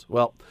holds.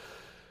 Well,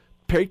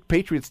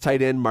 Patriots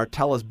tight end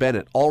Martellus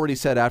Bennett already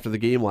said after the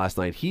game last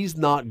night he's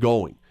not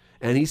going.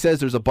 And he says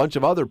there's a bunch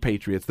of other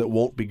Patriots that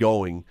won't be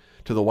going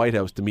to the White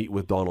House to meet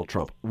with Donald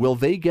Trump. Will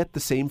they get the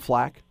same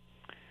flack?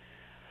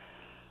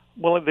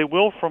 Well, they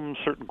will from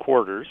certain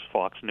quarters,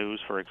 Fox News,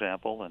 for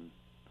example, and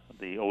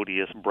the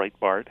odious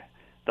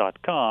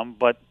Breitbart.com,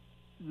 but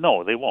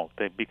no, they won't,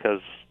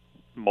 because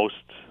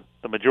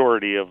the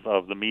majority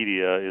of the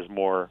media is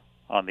more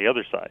on the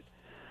other side.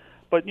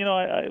 But,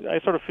 I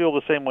sort of feel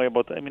the same way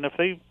about that.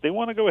 If they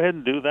want to go ahead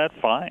and do that,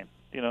 fine.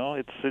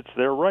 It's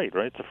their right?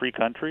 It's a free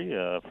country,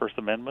 First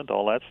Amendment,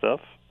 all that stuff.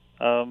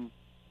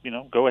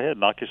 Go ahead,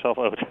 knock yourself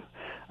out.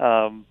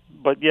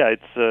 But yeah,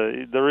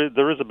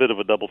 there is a bit of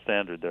a double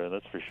standard there,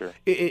 that's for sure.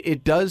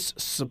 It does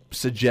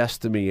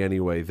suggest to me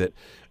anyway that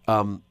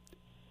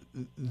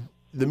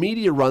the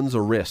media runs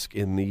a risk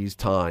in these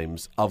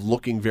times of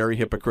looking very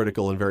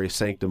hypocritical and very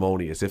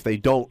sanctimonious if they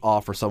don't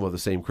offer some of the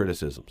same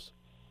criticisms.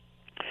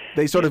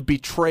 They sort of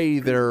betray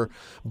their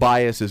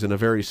biases in a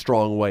very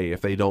strong way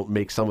if they don't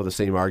make some of the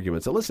same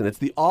arguments. And listen, it's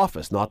the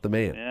office, not the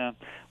man. Yeah.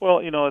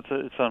 Well,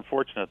 it's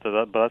unfortunate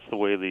but that's the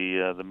way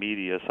the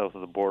media south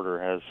of the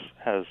border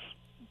has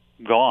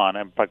gone.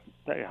 And but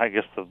I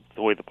guess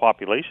the way the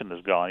population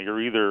has gone,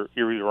 you're either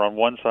on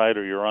one side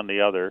or you're on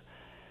the other,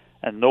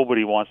 and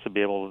nobody wants to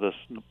be able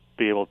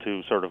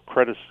to sort of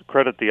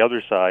credit the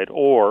other side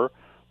or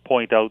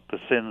point out the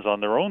sins on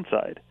their own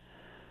side.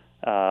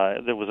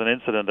 There was an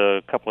incident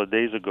a couple of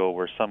days ago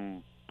where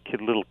some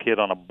little kid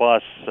on a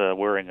bus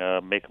wearing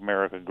a Make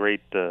America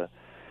Great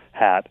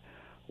hat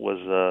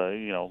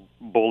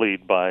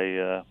bullied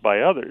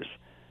by others.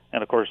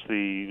 And of course,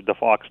 the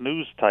Fox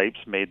News types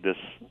made this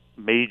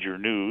major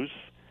news.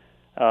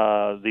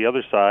 The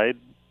other side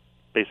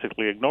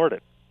basically ignored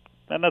it,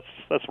 and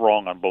that's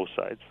wrong on both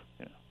sides.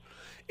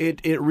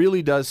 It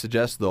really does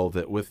suggest, though,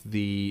 that with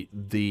the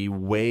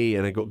way,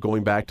 and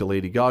going back to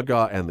Lady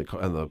Gaga and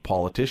the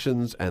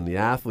politicians and the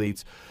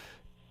athletes,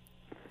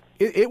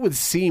 it would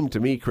seem to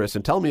me, Chris,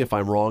 and tell me if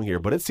I'm wrong here,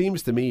 but it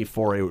seems to me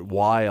for a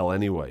while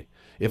anyway,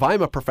 if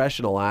I'm a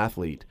professional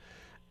athlete,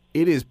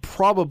 it is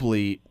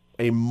probably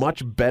a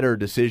much better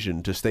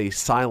decision to stay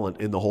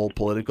silent in the whole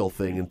political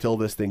thing until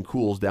this thing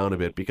cools down a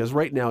bit, because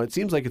right now it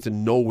seems like it's a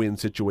no-win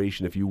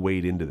situation if you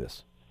wade into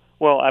this.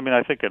 Well, I mean,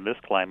 I think in this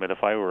climate,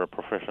 if I were a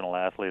professional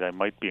athlete, I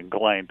might be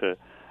inclined to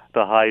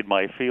hide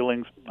my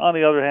feelings. On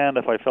the other hand,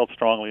 if I felt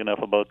strongly enough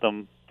about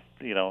them,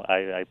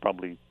 I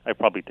probably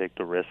take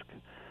the risk.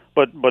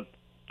 But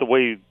the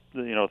way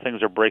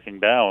things are breaking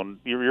down,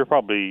 you're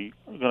probably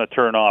going to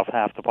turn off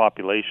half the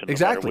population.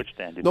 Exactly. No matter which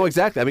stand you No, take.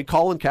 exactly. I mean,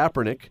 Colin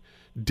Kaepernick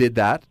did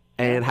that.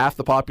 And half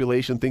the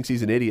population thinks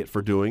he's an idiot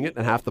for doing it,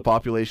 and half the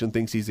population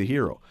thinks he's a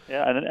hero.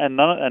 Yeah, and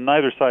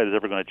neither side is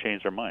ever going to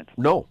change their minds.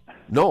 No,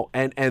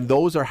 and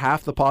those are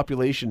half the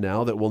population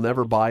now that will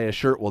never buy a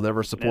shirt, will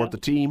never support the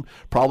team,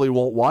 probably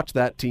won't watch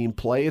that team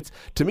play.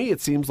 To me,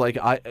 it seems like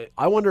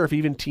I wonder if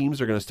even teams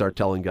are going to start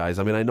telling guys.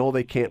 I mean, I know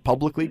they can't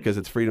publicly because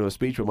it's freedom of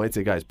speech, but might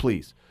say, guys,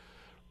 please.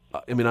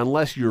 I mean,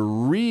 unless you're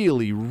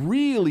really,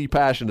 really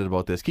passionate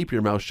about this, keep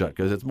your mouth shut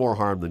because it's more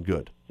harm than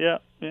good. Yeah,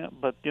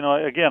 but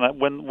again,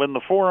 when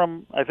the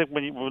forum, I think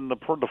when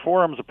the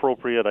forum's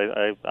appropriate,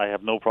 I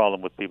have no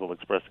problem with people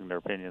expressing their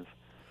opinions.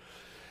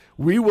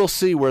 We will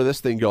see where this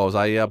thing goes.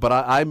 But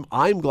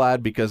I'm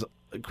glad because,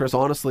 Chris,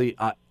 honestly,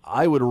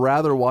 I would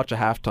rather watch a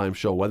halftime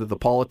show, whether the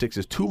politics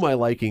is to my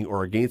liking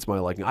or against my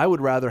liking. I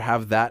would rather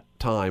have that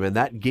time and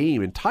that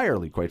game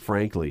entirely, quite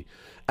frankly,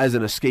 as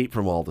an escape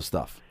from all the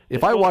stuff.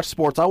 If I watch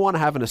sports, I want to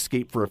have an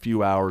escape for a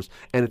few hours,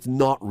 and it's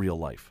not real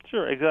life.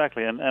 Sure,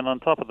 exactly. And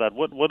on top of that,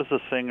 what is a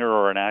singer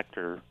or an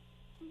actor?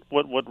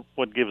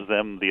 What gives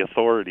them the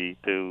authority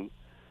to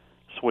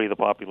sway the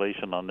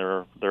population on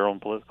their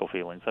own political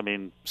feelings? I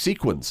mean,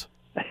 sequins.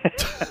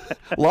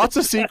 Lots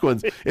of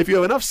sequins. If you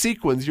have enough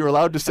sequins, you're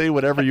allowed to say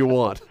whatever you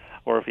want.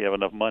 Or if you have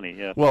enough money,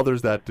 yeah. Well,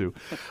 there's that too.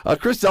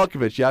 Chris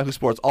Zelkovich, Yahoo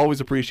Sports. Always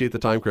appreciate the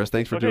time, Chris.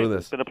 Thanks for doing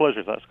this. It's been a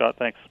pleasure, Scott.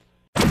 Thanks.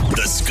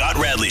 The Scott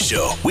Radley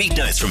Show,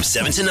 weeknights from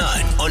 7 to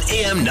 9 on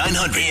AM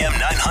 900. AM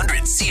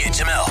 900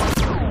 CHML.